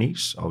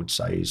 20s, I would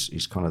say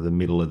is kind of the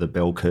middle of the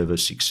bell curve of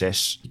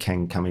success. You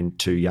can come in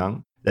too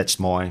young. That's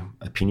my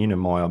opinion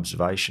and my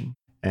observation.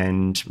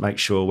 And make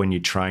sure when you're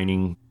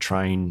training,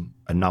 train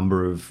a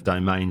number of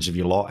domains of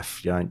your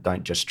life. You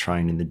don't just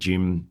train in the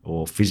gym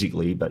or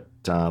physically, but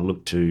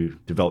look to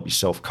develop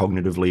yourself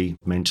cognitively,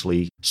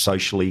 mentally,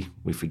 socially.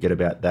 We forget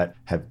about that.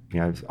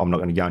 I'm not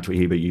going to go into it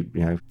here, but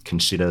you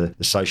consider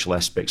the social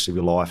aspects of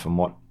your life and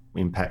what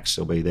impacts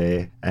will be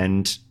there.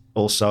 And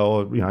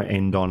also,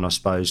 end on, I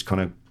suppose, kind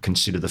of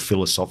consider the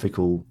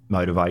philosophical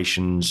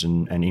motivations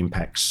and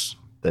impacts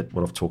that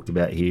what I've talked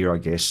about here, I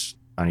guess,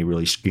 only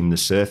really skim the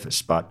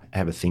surface, but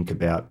have a think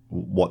about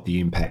what the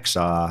impacts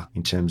are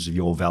in terms of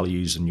your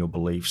values and your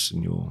beliefs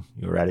and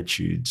your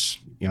attitudes.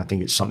 I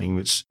think it's something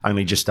that's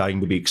only just starting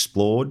to be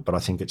explored, but I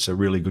think it's a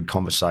really good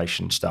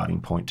conversation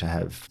starting point to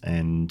have.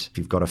 And if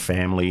you've got a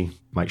family,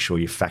 make sure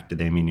you factor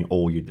them in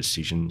all your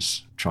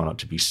decisions. Try not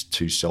to be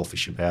too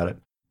selfish about it.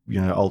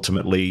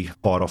 Ultimately,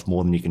 bite off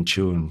more than you can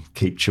chew and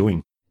keep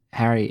chewing.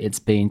 Harry, it's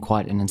been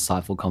quite an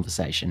insightful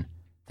conversation.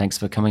 Thanks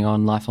for coming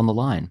on Life on the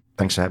Line.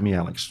 Thanks for having me,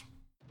 Alex.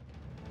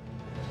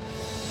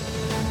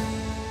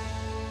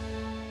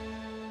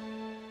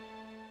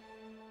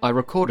 I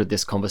recorded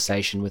this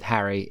conversation with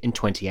Harry in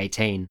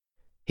 2018.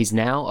 He's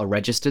now a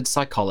registered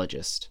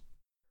psychologist.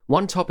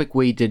 One topic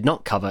we did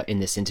not cover in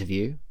this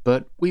interview,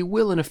 but we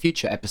will in a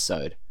future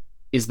episode,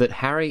 is that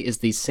Harry is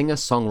the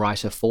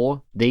singer-songwriter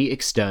for The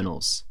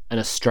Externals, an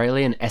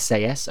Australian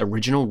SAS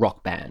original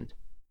rock band.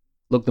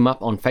 Look them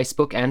up on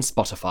Facebook and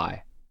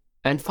Spotify.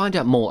 And find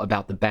out more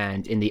about the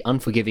band in the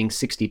Unforgiving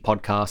 60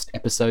 podcast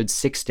episode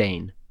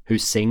 16, Who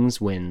Sings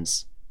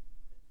Wins.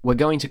 We're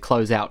going to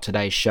close out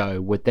today's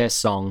show with their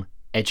song,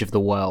 Edge of the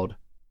World,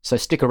 so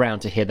stick around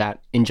to hear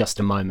that in just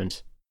a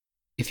moment.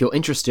 If you're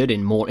interested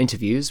in more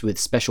interviews with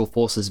Special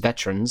Forces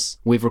veterans,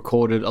 we've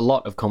recorded a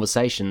lot of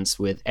conversations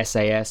with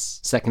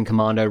SAS, 2nd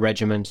Commando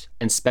Regiment,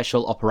 and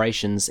Special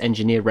Operations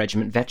Engineer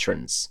Regiment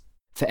veterans.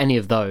 For any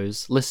of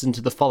those, listen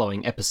to the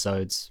following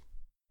episodes.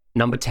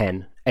 Number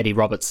 10, Eddie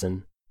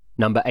Robertson.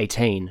 Number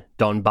 18,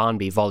 Don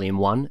Barnby Volume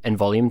 1 and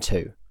Volume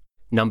 2.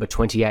 Number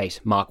 28,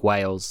 Mark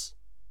Wales.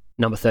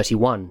 Number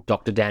 31,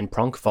 Dr. Dan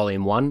Pronk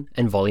Volume 1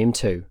 and Volume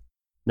 2.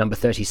 Number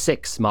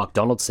 36, Mark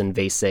Donaldson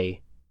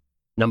VC.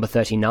 Number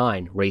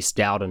 39, Rhys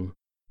Dowden.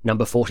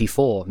 Number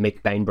 44,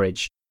 Mick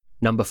Bainbridge.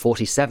 Number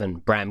 47,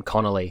 Bram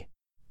Connolly.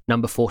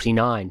 Number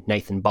 49,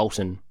 Nathan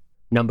Bolton.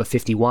 Number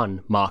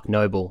 51, Mark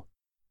Noble.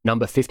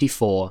 Number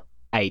 54,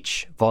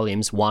 H,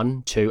 Volumes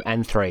 1, 2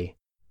 and 3.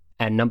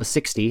 And number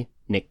 60,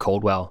 Nick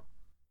Caldwell.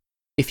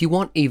 If you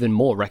want even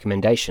more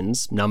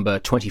recommendations, number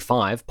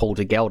 25, Paul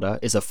de Gelder,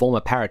 is a former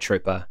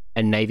paratrooper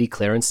and Navy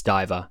clearance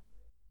diver.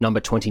 Number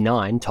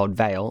 29, Todd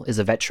Vale, is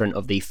a veteran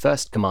of the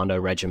 1st Commando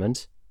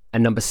Regiment.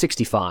 And number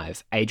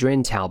 65,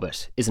 Adrian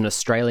Talbot, is an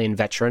Australian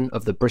veteran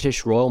of the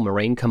British Royal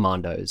Marine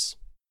Commandos.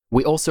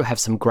 We also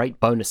have some great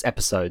bonus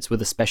episodes with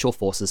a Special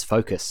Forces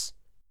focus.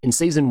 In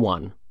Season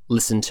 1,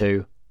 listen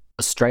to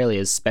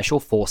Australia's Special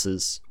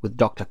Forces with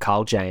Dr.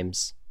 Carl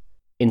James.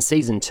 In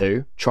Season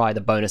 2, try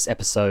the bonus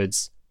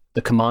episodes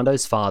The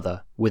Commando's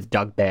Father with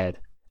Doug Baird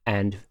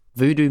and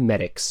Voodoo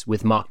Medics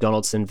with Mark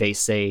Donaldson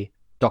VC,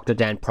 Dr.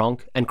 Dan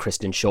Pronk and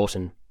Kristen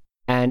Shorten.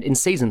 And in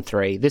Season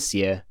 3 this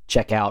year,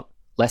 check out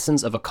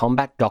Lessons of a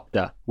Combat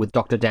Doctor with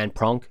Dr. Dan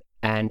Pronk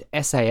and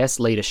SAS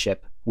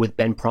Leadership with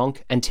Ben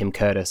Pronk and Tim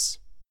Curtis.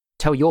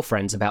 Tell your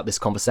friends about this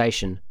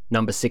conversation,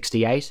 number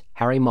 68,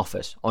 Harry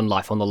Moffat, on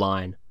Life on the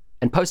Line,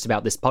 and post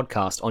about this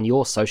podcast on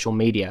your social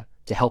media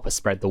to help us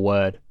spread the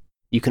word.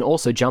 You can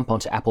also jump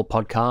onto Apple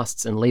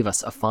Podcasts and leave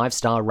us a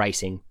 5-star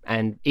rating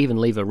and even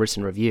leave a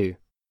written review.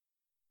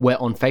 We're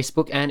on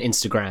Facebook and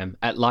Instagram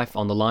at Life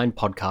on the Line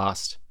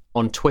Podcast,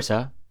 on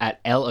Twitter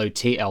at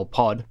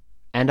LOTLPod,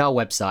 and our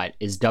website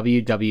is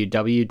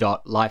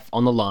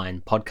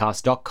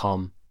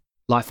www.lifeonthelinepodcast.com.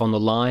 Life on the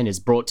Line is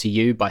brought to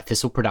you by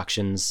Thistle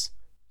Productions.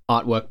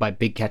 Artwork by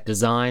Big Cat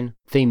Design,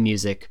 theme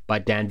music by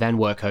Dan Van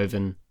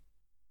Werkhoven.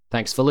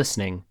 Thanks for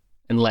listening,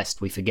 and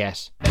lest we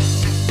forget.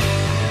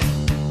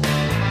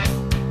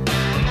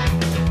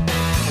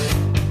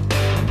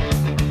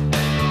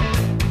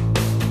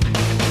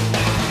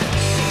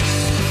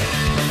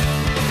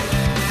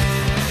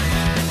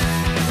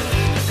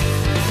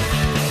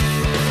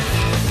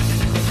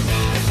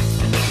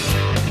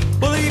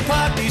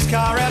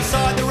 Car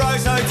outside the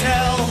Rose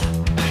Hotel,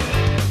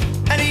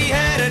 and he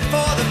headed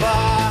for the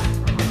bar.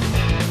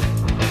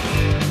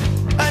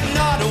 A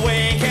night away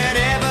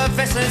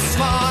innocent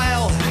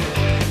smile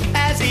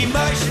as he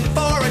motioned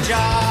for a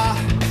jar.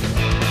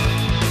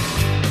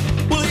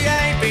 Well, he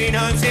ain't been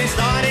home since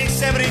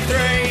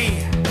 1973,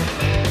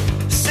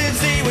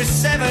 since he was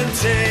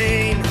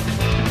 17.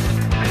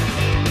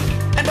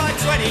 And by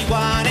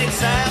 21 he'd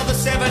sailed the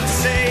 7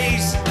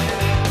 seas,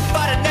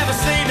 but it never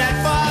seemed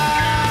that far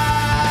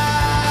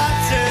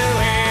to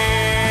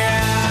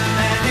him.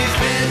 And he's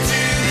been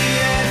to the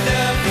end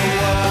of the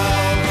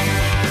world,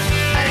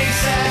 and he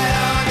sat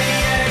on the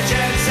edge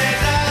and said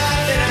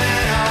nothing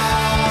at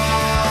all.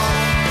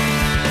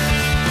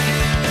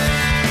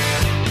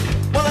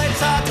 Well,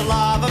 it's hard to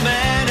love a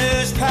man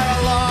who's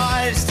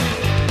paralysed.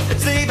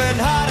 It's even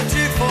harder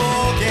to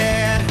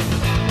forget.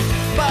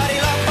 But he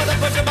loved for the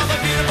push of a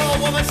beautiful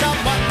woman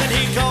somewhere.